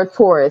Virgo or a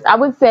Taurus. I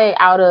would say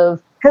out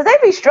of Because they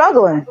be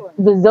struggling.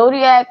 The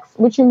zodiacs,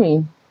 what you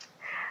mean?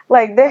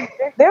 Like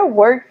their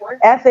work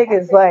ethic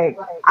is like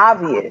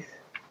obvious.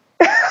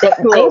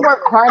 They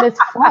work hard as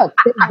fuck.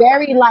 They're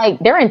very like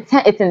they're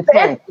intense. It's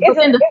intense. But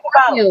then the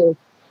Scorpios.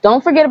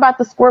 Don't forget about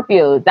the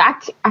Scorpios.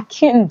 I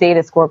can't date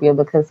a Scorpio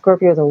because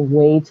Scorpios are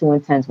way too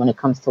intense when it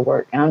comes to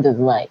work, and I'm just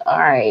like, all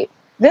right.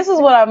 This is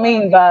what I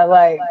mean by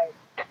like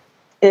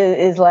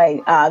is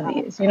like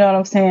obvious. You know what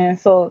I'm saying?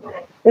 So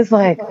it's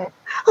like,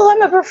 oh,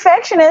 I'm a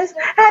perfectionist.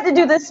 I had to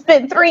do this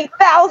spin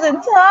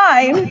 3,000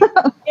 times.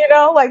 You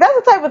know, like that's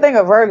the type of thing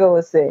a Virgo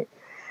would say.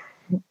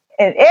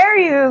 And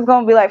Aries is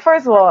gonna be like,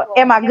 first of all,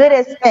 am I good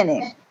at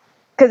spinning?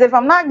 Because if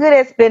I'm not good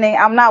at spinning,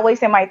 I'm not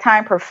wasting my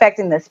time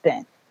perfecting the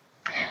spin.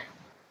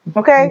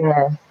 Okay?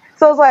 Yeah.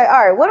 So it's like,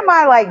 all right, what am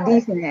I like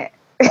decent at?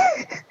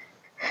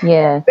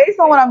 Yeah. Based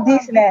on what I'm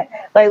decent at,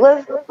 like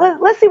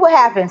let's see what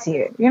happens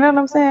here. You know what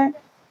I'm saying?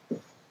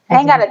 I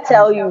ain't gotta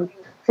tell you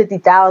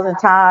 50,000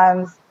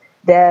 times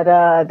that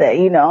I've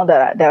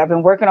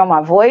been working on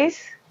my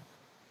voice.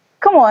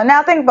 Come on,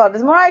 now think about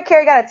this. Mariah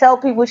Carey gotta tell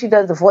people she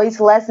does the voice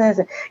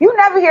lessons. You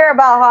never hear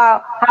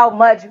about how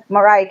much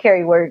Mariah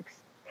Carey works.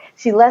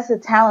 She lets the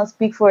talent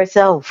speak for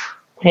itself.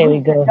 Here we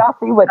go. Y'all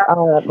see what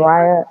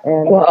Mariah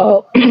and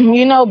Well,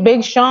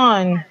 Big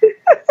Sean,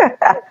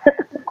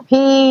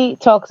 he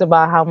talks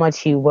about how much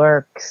he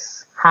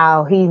works,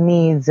 how he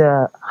needs,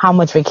 how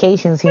much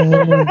vacations he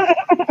needs.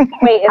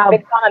 wait, is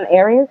Big Sean an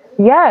Aries?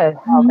 Yes.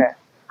 Okay.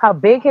 How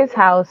big his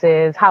house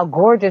is, how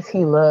gorgeous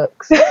he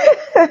looks. They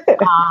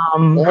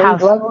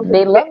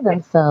love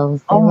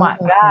themselves. Oh my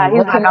God,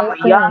 he's like, I'm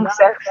a young,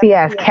 sexy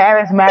ass,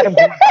 charismatic,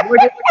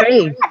 gorgeous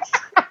face.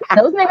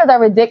 Those niggas are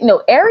ridiculous.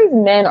 No, Aries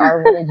men are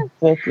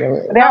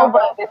ridiculous. They're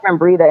a different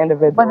breed of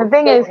individuals. But the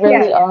thing is, They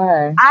really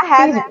are. I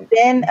haven't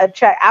been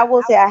attracted. I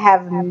will say I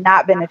have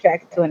not been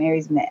attracted to an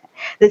Aries man.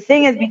 The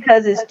thing is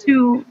because it's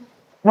too.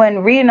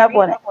 When reading up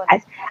on it,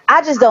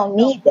 I just don't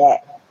need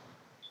that.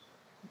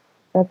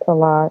 That's a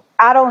lot.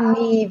 I don't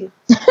need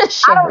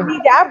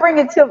that.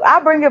 I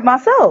bring it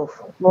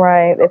myself.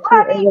 Right. It's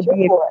What I need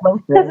you for. Because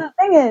explosive. the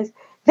thing is,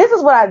 this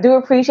is what I do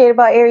appreciate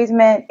about Aries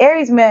men.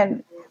 Aries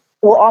men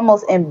will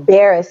almost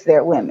embarrass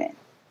their women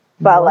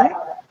by like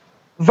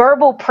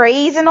verbal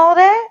praise and all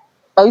that.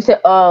 Oh, you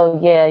said, oh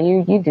yeah,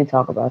 you do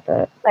talk about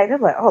that. Like they're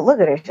like, oh look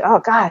at her, oh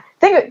God.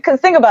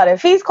 Think about it.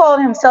 If he's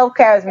calling himself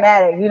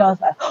charismatic, you know,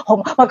 it's like,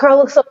 oh my girl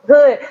looks so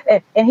good,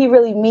 and he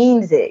really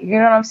means it. You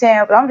know what I'm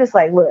saying? But I'm just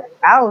like, look,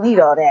 I don't need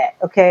all that.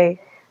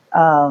 Okay,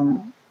 I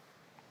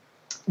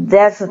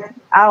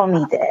don't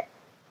need that.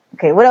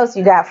 Okay, what else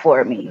you got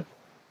for me?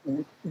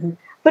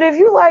 But if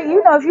you like,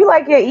 if you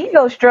like your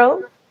ego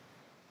stroke,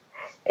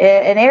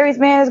 an Aries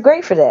man is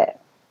great for that.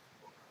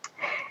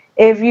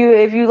 If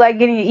you like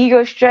getting your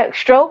ego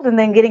stroked and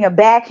then getting a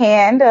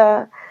backhand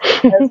as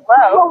well.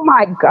 Oh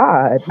my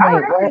God!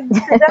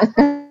 That's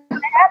gonna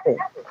happen.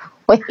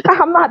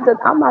 I'm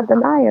not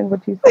denying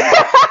what you said.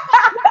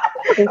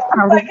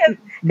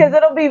 Because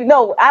it'll be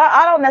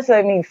I don't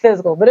necessarily mean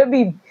physical, but it'll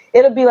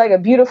be like a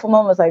beautiful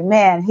moment. It's like,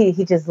 man,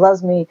 he just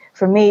loves me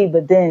for me,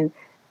 but then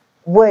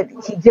what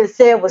he just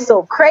said was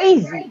so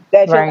crazy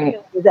that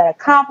is that a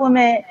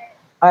compliment?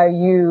 Are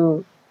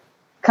you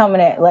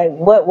coming at like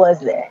what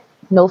was that?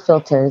 No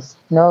filters.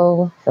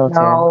 No filter.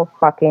 No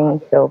fucking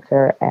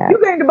filter. You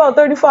gained about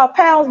 35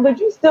 pounds, but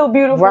you still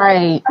beautiful.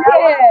 Right.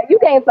 Yeah, you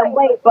gained some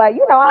weight, but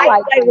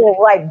I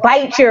like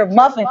bite your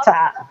muffin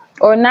top.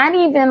 Or not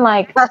even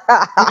like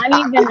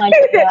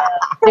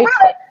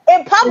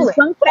in public.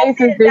 In some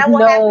cases,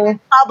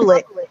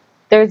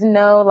 there's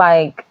no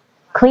like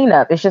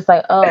cleanup. It's just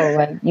like, oh,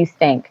 like you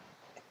stink.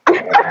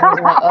 Like,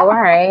 oh, all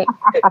right.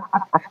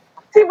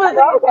 See, but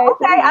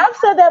okay, I've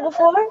said that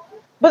before,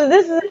 but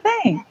this is the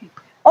thing.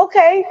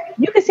 Okay,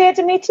 you can say it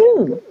to me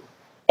too,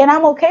 and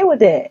I'm okay with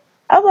that.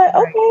 I'm like,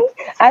 okay,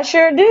 I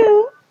sure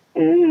do.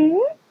 Mm-hmm.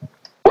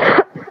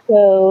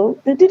 So,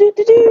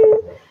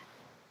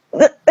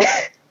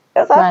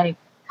 that's like,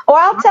 or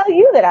I'll tell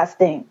you that I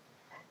stink.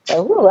 Like,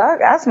 ooh,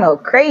 I smell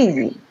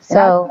crazy.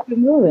 So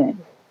moving.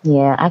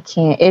 Yeah, I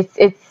can't. It's.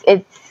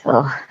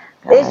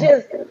 It's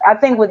just, I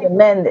think with the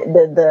men,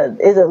 the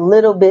is a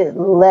little bit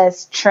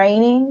less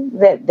training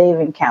that they've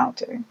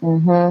encountered.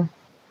 Mm-hmm.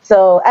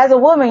 So as a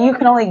woman, you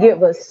can only get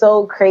what's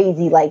so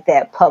crazy like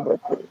that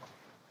publicly.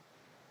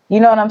 You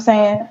know what I'm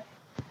saying?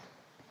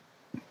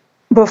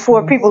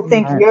 Before people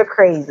think you're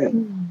crazy.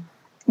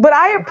 But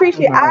I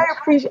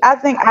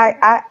think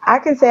I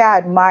can say I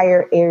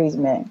admire Aries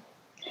men.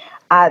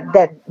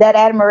 That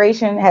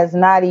admiration has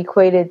not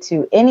equated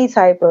to any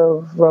type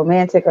of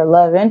romantic or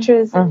love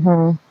interest.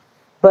 Mm-hmm.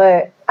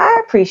 But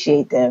I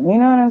appreciate them. You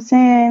know what I'm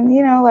saying?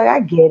 Like I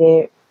get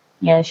it.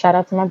 Yeah, shout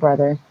out to my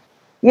brother.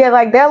 Yeah,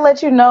 like they'll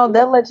let you know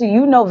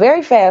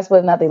very fast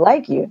whether or not they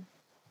like you.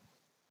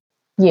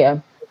 Yeah.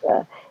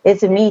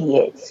 It's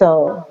immediate.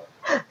 So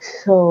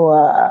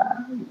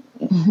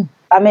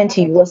I'm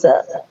into you. What's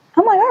up?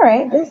 I'm like, all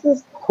right, this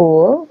is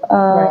cool.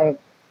 Right.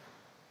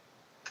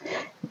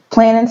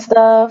 Planning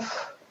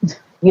stuff.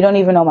 You don't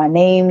even know my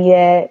name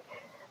yet.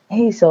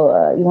 Hey,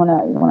 so you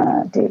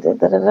wanna do da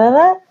da da da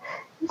da?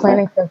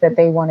 Planning stuff that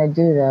they want to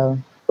do, though.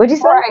 What'd you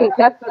say? Right,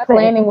 that's the thing.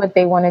 Planning what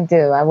they want to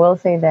do. I will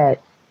say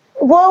that.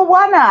 Well,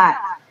 why not?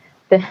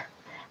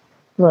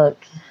 Look,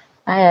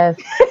 I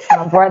asked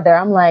my brother,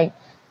 I'm like,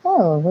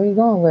 oh, where you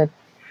going with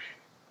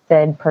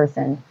said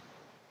person?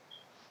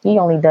 He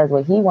only does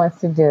what he wants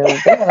to do.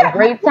 They have a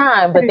great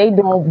time, but they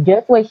doing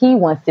just what he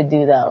wants to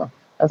do, though.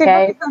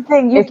 Okay,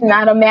 it's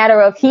not a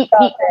matter of he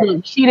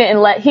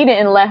didn't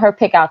let her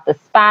pick out the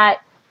spot.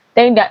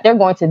 They're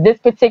going to this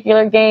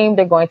particular game.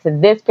 They're going to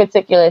this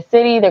particular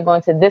city. They're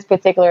going to this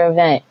particular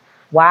event.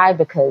 Why?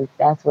 Because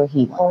that's where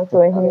he wants. That's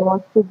what he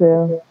wants to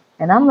do.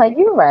 And I'm like,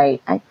 you're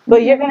right.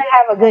 But you're gonna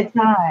have a good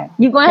time.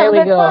 You're gonna have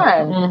a good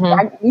time.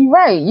 Mm-hmm. You're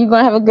right. You're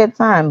gonna have a good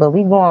time. But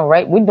we going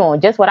right. We're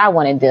doing just what I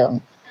want to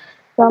do.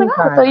 Like,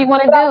 oh, so you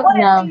want to do?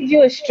 No. Lead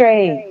you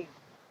astray.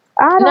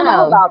 I don't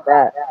know about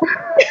that.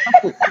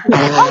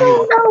 I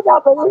don't know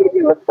about the lead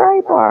you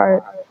astray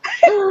part.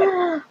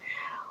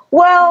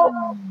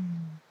 Well,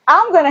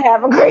 I'm gonna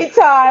have a great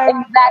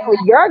time. Exactly.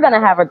 You're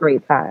gonna have a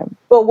great time.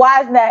 But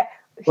why is that?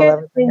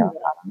 Here's the thing.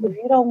 If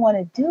you don't want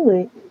to do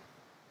it,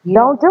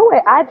 don't do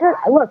it. I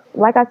just look,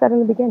 like I said in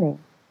the beginning,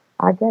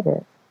 I get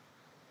it.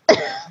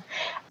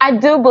 I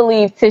do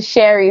believe, to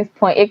Sherry's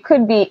point, it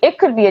could be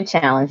a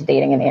challenge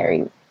dating an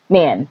Aries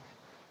man.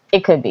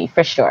 It could be,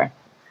 for sure.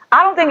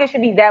 I don't think it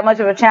should be that much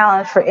of a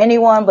challenge for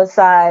anyone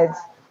besides,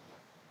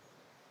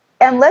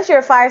 unless you're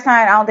a fire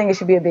sign, I don't think it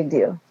should be a big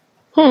deal.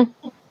 I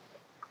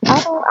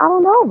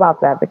don't know about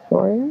that,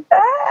 Victoria.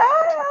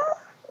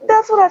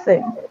 That's what I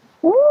think.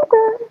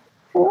 Okay.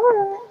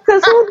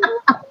 Because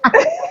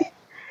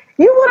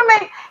you want to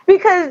make,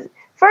 because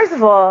first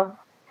of all,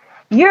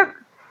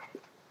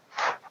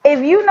 if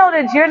you know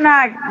that you're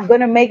not going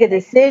to make a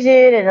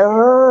decision and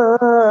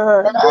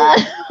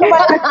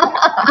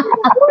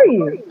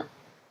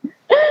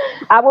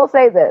I will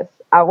say this.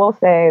 I will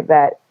say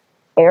that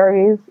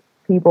Aries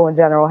people in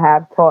general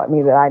have taught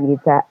me that I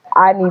need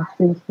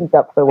to speak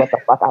up for what the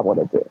fuck I want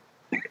to do.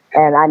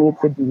 And I need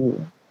to be,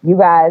 you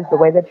guys, the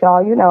way that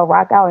y'all,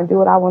 rock out and do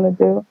what I want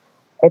to do.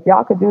 If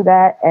y'all could do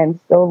that and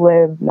still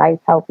live nice,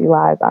 healthy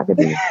lives, I could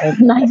do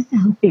nice,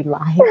 healthy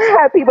lives.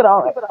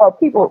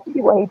 People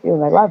hate you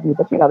and they love you,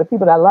 but the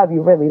people that love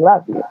you really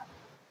love you.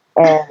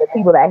 And the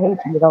people that hate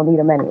you don't need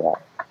them anyway.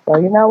 So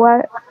you know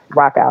what?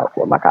 Rock out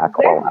with my cock.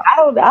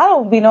 I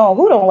don't be knowing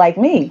who don't like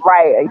me.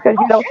 Right, because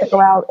you don't stick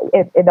around,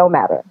 it don't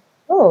matter.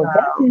 Oh,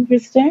 that's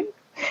interesting.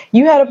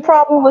 You had a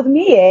problem with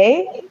me,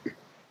 eh?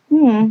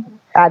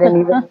 I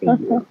didn't even see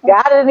you.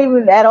 I didn't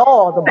even at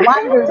all. The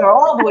blinders are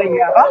all the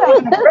way up. I'm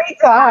having a great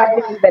time. I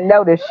didn't even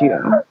notice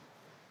you.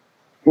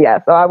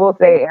 Yeah, so I will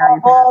say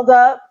Aries balled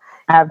up.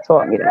 Have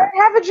taught me that.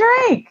 Have a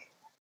drink.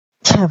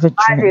 Have a drink.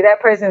 Mind you,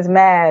 that person's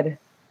mad.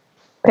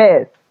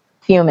 Pissed.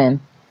 Fuming.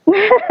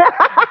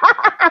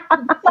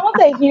 Someone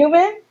say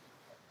human?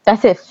 I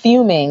said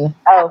fuming.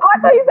 Oh, I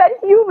thought you said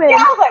human. Yeah,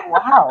 I was like,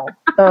 wow.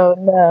 Oh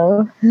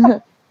no.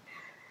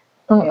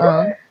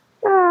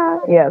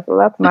 Yeah, so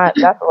that's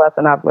a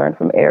lesson I've learned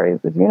from Aries.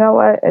 Is you know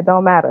what? It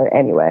don't matter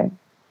anyway,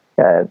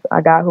 because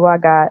I got who I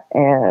got,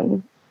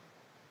 and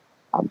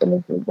I'm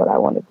gonna do what I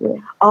want to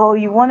do. Oh,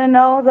 you want to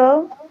know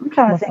though? I'm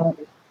trying to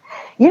think.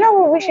 You know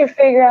what? We should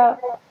figure out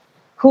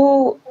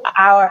who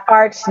our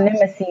arch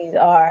nemesis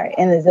are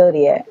in the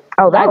zodiac.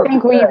 Oh,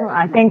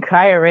 I think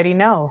I already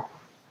know.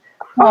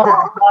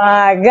 Oh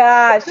my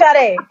God,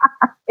 Sade!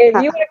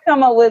 If you were to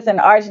come up with an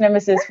arch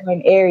nemesis for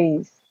an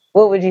Aries,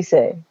 what would you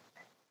say?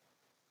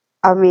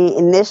 I mean,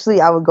 initially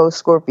I would go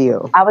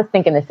Scorpio. I was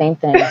thinking the same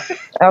thing. Okay,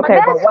 but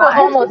that's for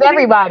almost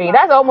everybody.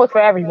 That's almost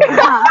for everybody.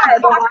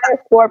 Why is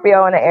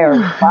Scorpio and an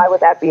Aries? Why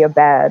would that be a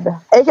bad?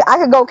 I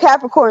could go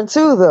Capricorn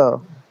too,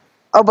 though.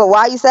 Oh, but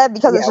why you said?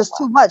 Because it's just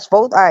too much.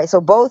 All right, so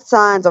both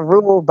signs are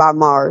ruled by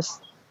Mars.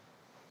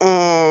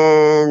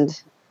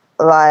 And,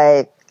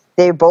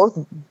 they're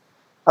both,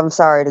 I'm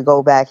sorry to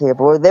go back here,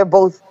 but they're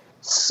both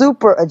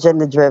super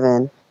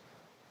agenda-driven.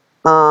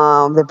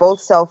 They're both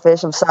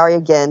selfish. I'm sorry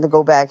again to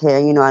go back here.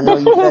 I know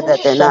you said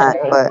that they're not,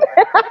 but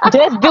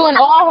just doing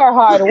all her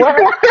hard work.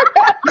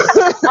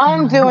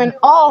 I'm doing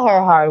all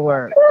her hard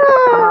work.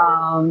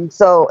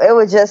 So it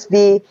would just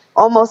be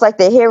almost like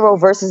the hero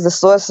versus the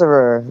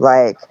sorcerer,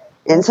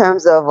 in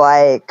terms of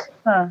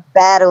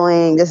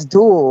battling this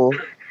duel.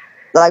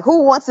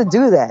 Who wants to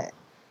do that?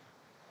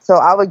 So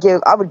I would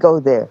go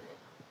there.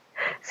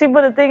 See,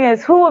 but the thing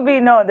is, who would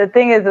be knowing? The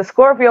thing is, the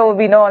Scorpio would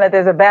be knowing that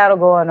there's a battle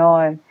going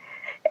on.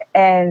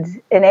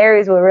 And an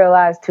Aries would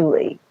realize too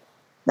late.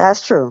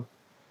 That's true.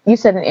 You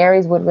said an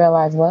Aries would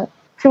realize what?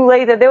 Too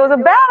late that there was a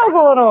battle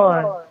going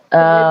on.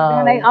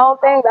 Doing their own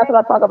thing. That's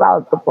what I talk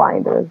about. The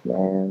blinders,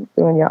 man.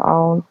 Doing your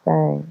own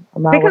thing.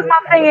 Because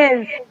my thing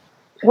is,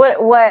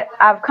 what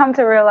I've come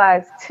to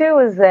realize too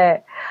is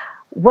that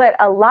what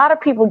a lot of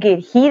people get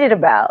heated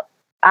about,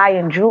 I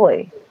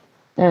enjoy.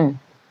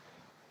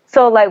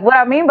 So, what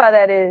I mean by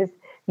that is,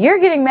 you're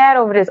getting mad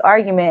over this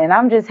argument, and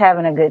I'm just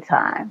having a good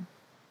time.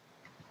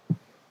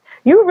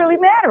 You're really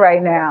mad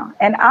right now,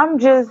 and I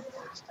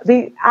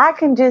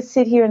can just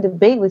sit here and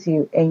debate with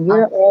you, and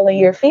you're all in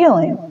your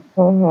feelings.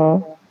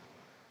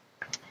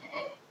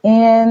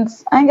 And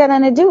I ain't got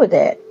nothing to do with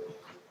that.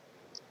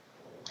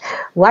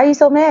 Why are you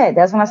so mad?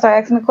 That's when I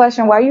start asking the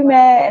question, why are you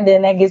mad? And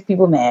then that gets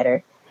people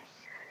madder.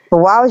 But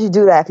why would you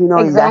do that if you know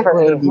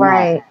exactly Exactly.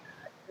 Right.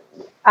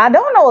 I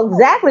don't know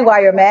exactly why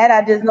you're mad.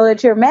 I just know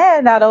that you're mad,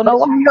 and I don't know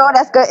why. You know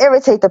that's gonna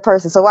irritate the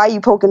person. So why are you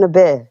poking the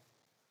bear?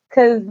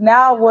 Because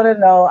now I want to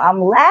know.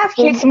 I'm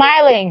laughing. She's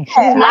smiling. She's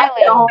The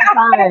smiling. whole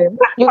time.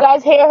 You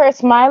guys hear her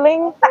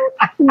smiling?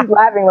 She's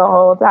laughing the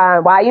whole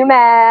time. Why you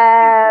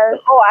mad?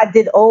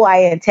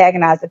 I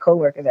antagonized a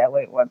coworker that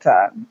way one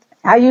time.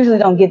 I usually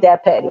don't get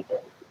that petty.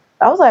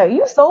 I was like,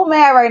 you so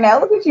mad right now.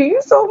 Look at you.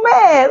 You so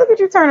mad. Look at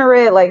you turning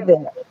red like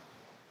that.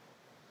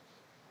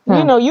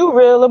 You know, you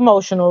real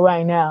emotional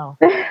right now.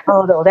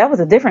 Oh, no, that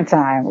was a different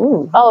time.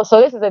 Ooh. Oh, so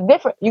this is a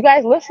different. You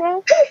guys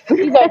listening?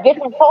 These are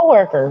different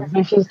coworkers,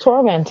 and she's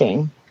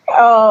tormenting.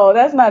 Oh,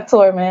 that's not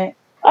torment.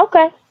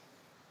 Okay.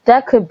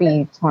 That could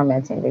be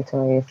tormenting,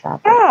 Victoria.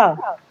 Stop it.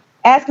 How?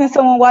 Asking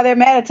someone why they're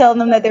mad and telling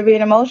them that they're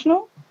being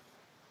emotional?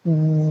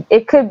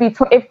 It could be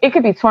it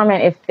could be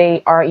torment if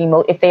they are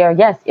if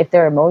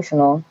they're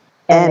emotional.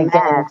 And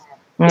again,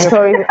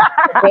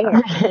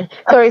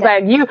 Tori's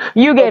like,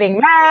 you getting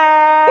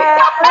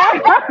mad.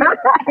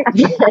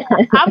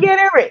 I'm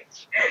getting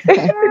rich.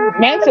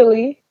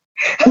 Mentally.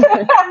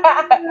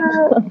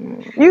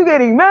 You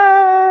getting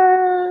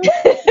mad.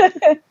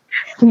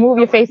 Move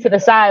your face to the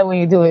side when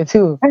you do it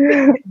too.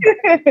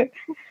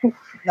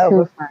 No,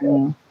 but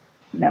funny.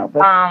 No,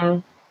 but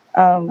what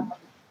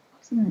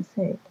was I gonna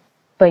say?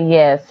 But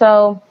yeah,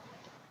 so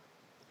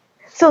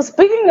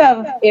speaking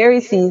of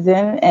Aries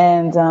season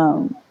and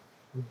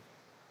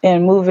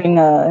moving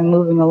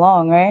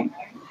along, right?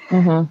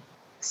 mm-hmm.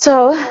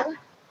 So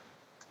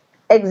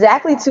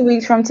exactly 2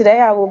 weeks from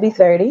today, I will be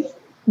 30.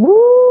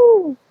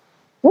 Woo!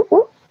 Woo,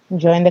 woo.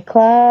 Join the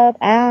club.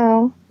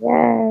 Ow.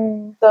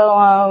 Yay.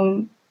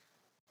 So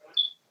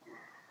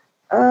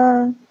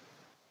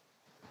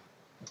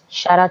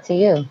shout out to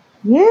you.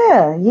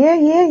 yeah.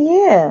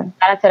 Shout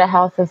out to the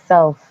House of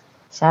Self.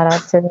 Shout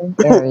out to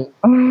Aries.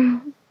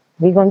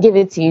 We're gonna give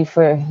it to you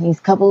for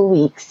these couple of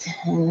weeks,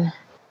 and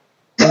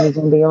then we're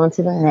gonna be on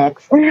to the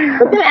next. But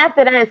then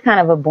after that, it's kind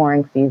of a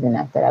boring season.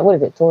 After that, what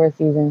is it? Taurus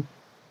season.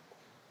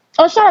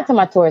 Oh, shout out to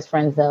my Taurus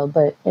friends though,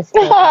 but it's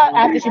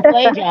After she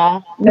played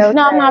y'all. no,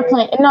 I'm not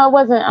playing. No, it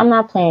wasn't. I'm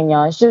not playing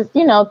y'all. It's just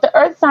the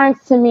Earth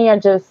signs to me are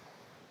just.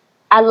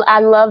 I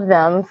love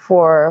them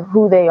for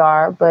who they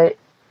are, but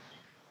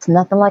it's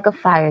nothing like a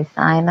fire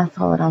sign. That's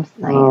all that I'm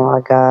saying. Oh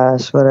my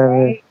gosh,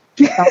 whatever.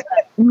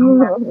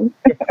 And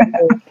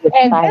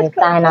fire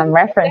sign I'm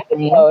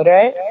referencing,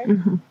 right?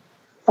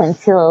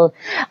 Until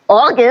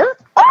August.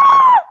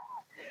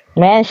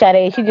 Man,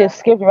 Sade, she just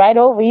skipped right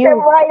over you.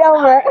 Right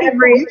over.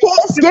 You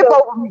can't skip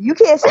over me. You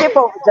can't skip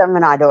over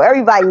Gemini though.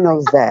 Everybody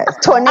knows that.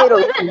 It's tornado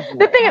season.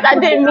 The thing is, I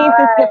didn't mean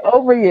to skip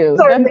over you.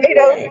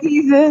 Tornado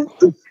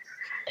season.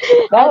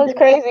 That was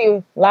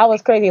crazy. La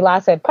was crazy. La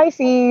said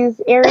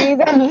Pisces, Aries, and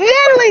then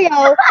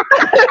Leo.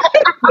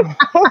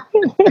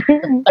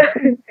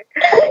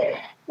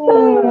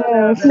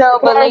 No,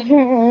 but like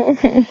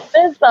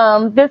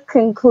this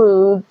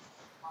concludes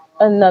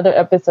another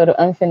episode of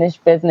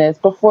Unfinished Business.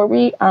 Before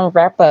we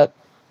wrap up,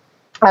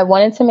 I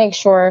wanted to make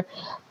sure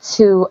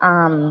to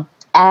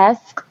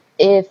ask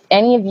if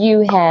any of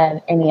you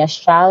have any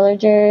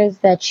astrologers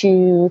that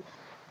you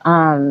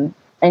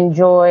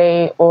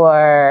enjoy,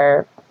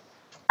 or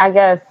I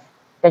guess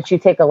that you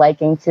take a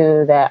liking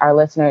to, that our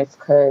listeners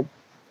could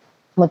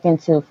look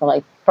into for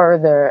like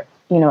further,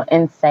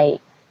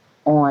 insight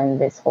on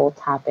this whole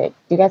topic.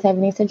 Do you guys have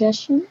any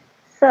suggestions?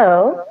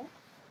 So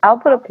I'll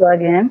put a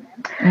plug in.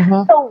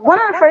 Mm-hmm. So one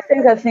of the first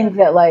things I think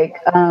that I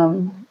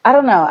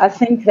don't know. I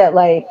think that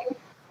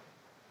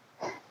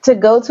to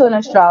go to an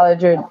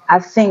astrologer, I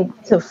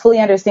think to fully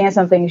understand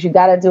some things, you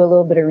got to do a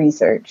little bit of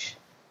research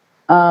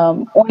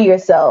on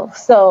yourself.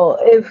 So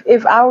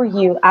if I were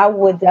you, I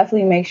would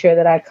definitely make sure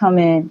that I come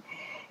in.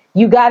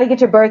 You got to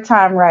get your birth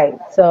time right.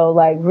 So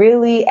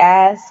really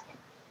ask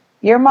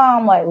your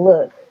mom,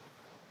 look,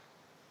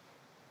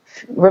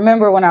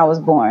 remember when I was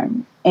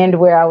born and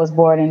where I was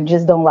born, and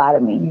just don't lie to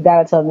me. You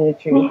got to tell me the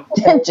truth.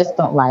 Just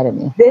don't lie to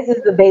me. This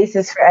is the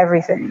basis for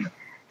everything.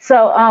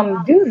 So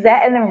do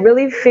that, and then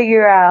really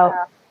figure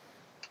out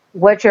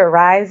what you're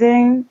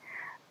rising.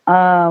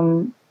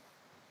 I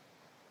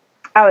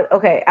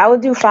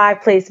would do 5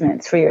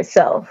 placements for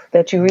yourself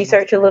that you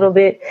research a little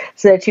bit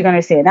so that you can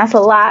understand. That's a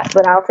lot,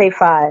 but I'll say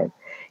 5.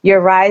 Your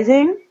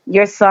rising,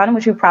 your sun,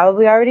 which you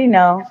probably already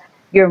know,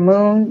 your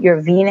moon, your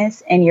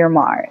Venus, and your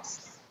Mars.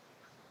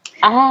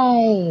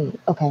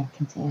 Okay,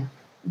 continue.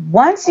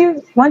 Once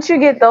you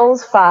get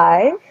those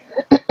 5,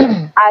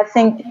 I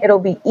think it'll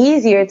be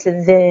easier to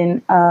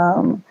then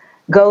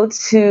go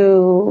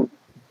to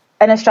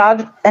an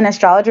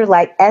astrologer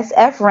like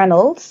S.F.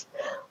 Reynolds,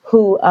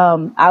 who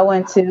I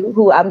went to,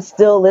 who I'm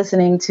still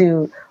listening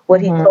to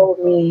what he told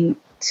me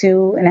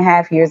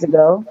 2.5 years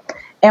ago.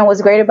 And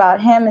what's great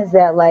about him is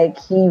that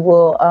he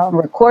will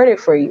record it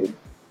for you,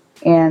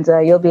 and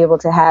you'll be able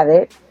to have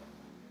it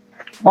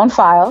on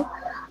file.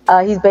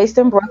 He's based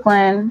in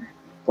Brooklyn,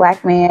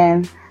 Black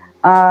man.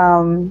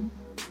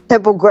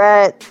 Temple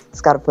grad,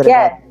 it's got to put it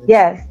out.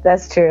 Yes,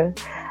 that's true.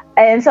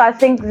 And so I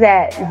think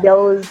that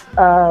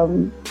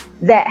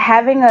that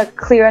having a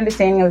clear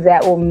understanding of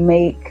that will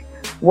make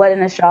what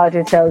an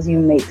astrologer tells you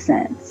make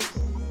sense.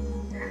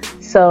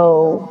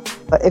 So,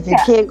 but if you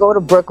can't go to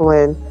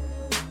Brooklyn,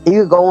 you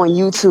can go on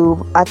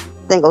YouTube. I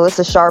think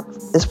Alyssa Sharp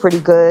is pretty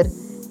good.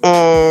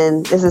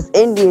 And this is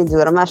Indian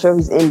dude. I'm not sure if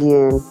he's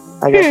Indian.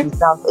 I guess he's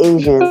South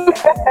Asian.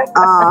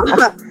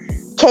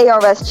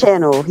 KRS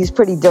channel. He's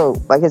pretty dope.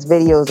 Like his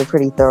videos are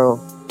pretty thorough.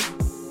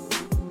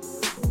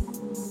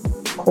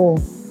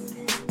 Cool.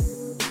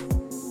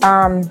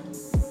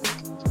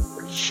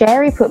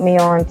 Sherry put me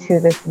on to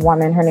this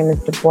woman. Her name is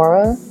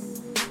Deborah,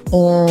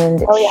 and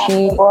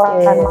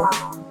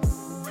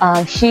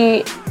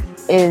she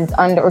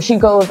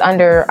goes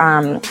under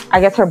I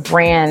guess her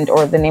brand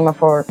or the name of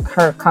her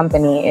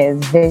company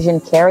is Vision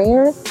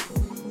Carriers,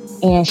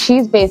 and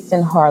she's based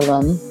in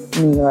Harlem,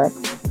 New York.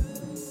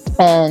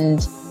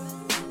 And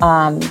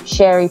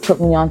Sherry put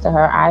me onto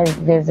her. I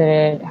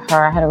visited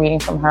her. I had a reading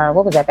from her.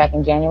 What was that, back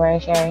in January,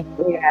 Sherry?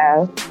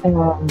 Yeah.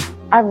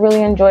 I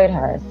really enjoyed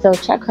her. So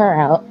check her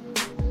out.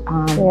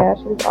 Yeah,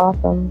 she's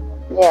awesome.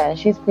 Yeah,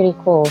 she's pretty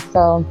cool.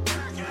 So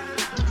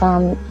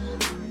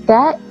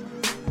that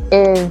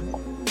is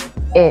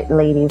it,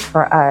 ladies,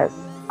 for us.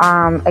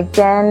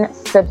 Again,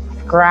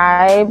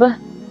 subscribe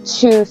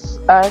to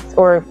us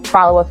or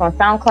follow us on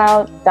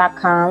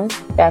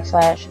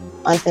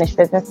SoundCloud.com/Unfinished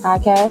Business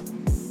Podcast.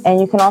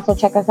 And you can also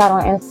check us out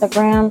on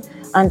Instagram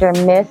under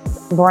Miss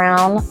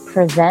Brown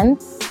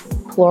Presents,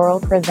 plural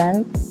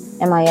presents,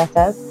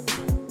 MISS,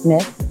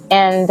 Miss.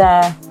 And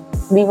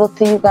we will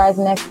see you guys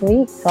next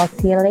week. Talk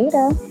to you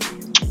later.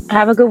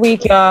 Have a good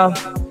week, y'all.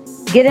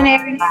 Get an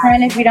Aries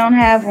friend if you don't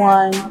have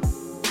one.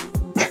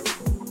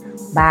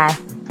 Bye.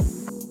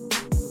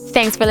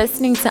 Thanks for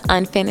listening to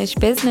Unfinished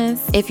Business.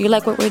 If you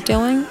like what we're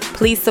doing,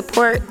 please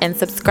support and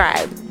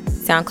subscribe.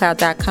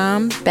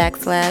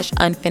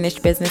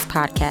 SoundCloud.com/Unfinished Business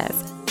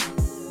Podcast.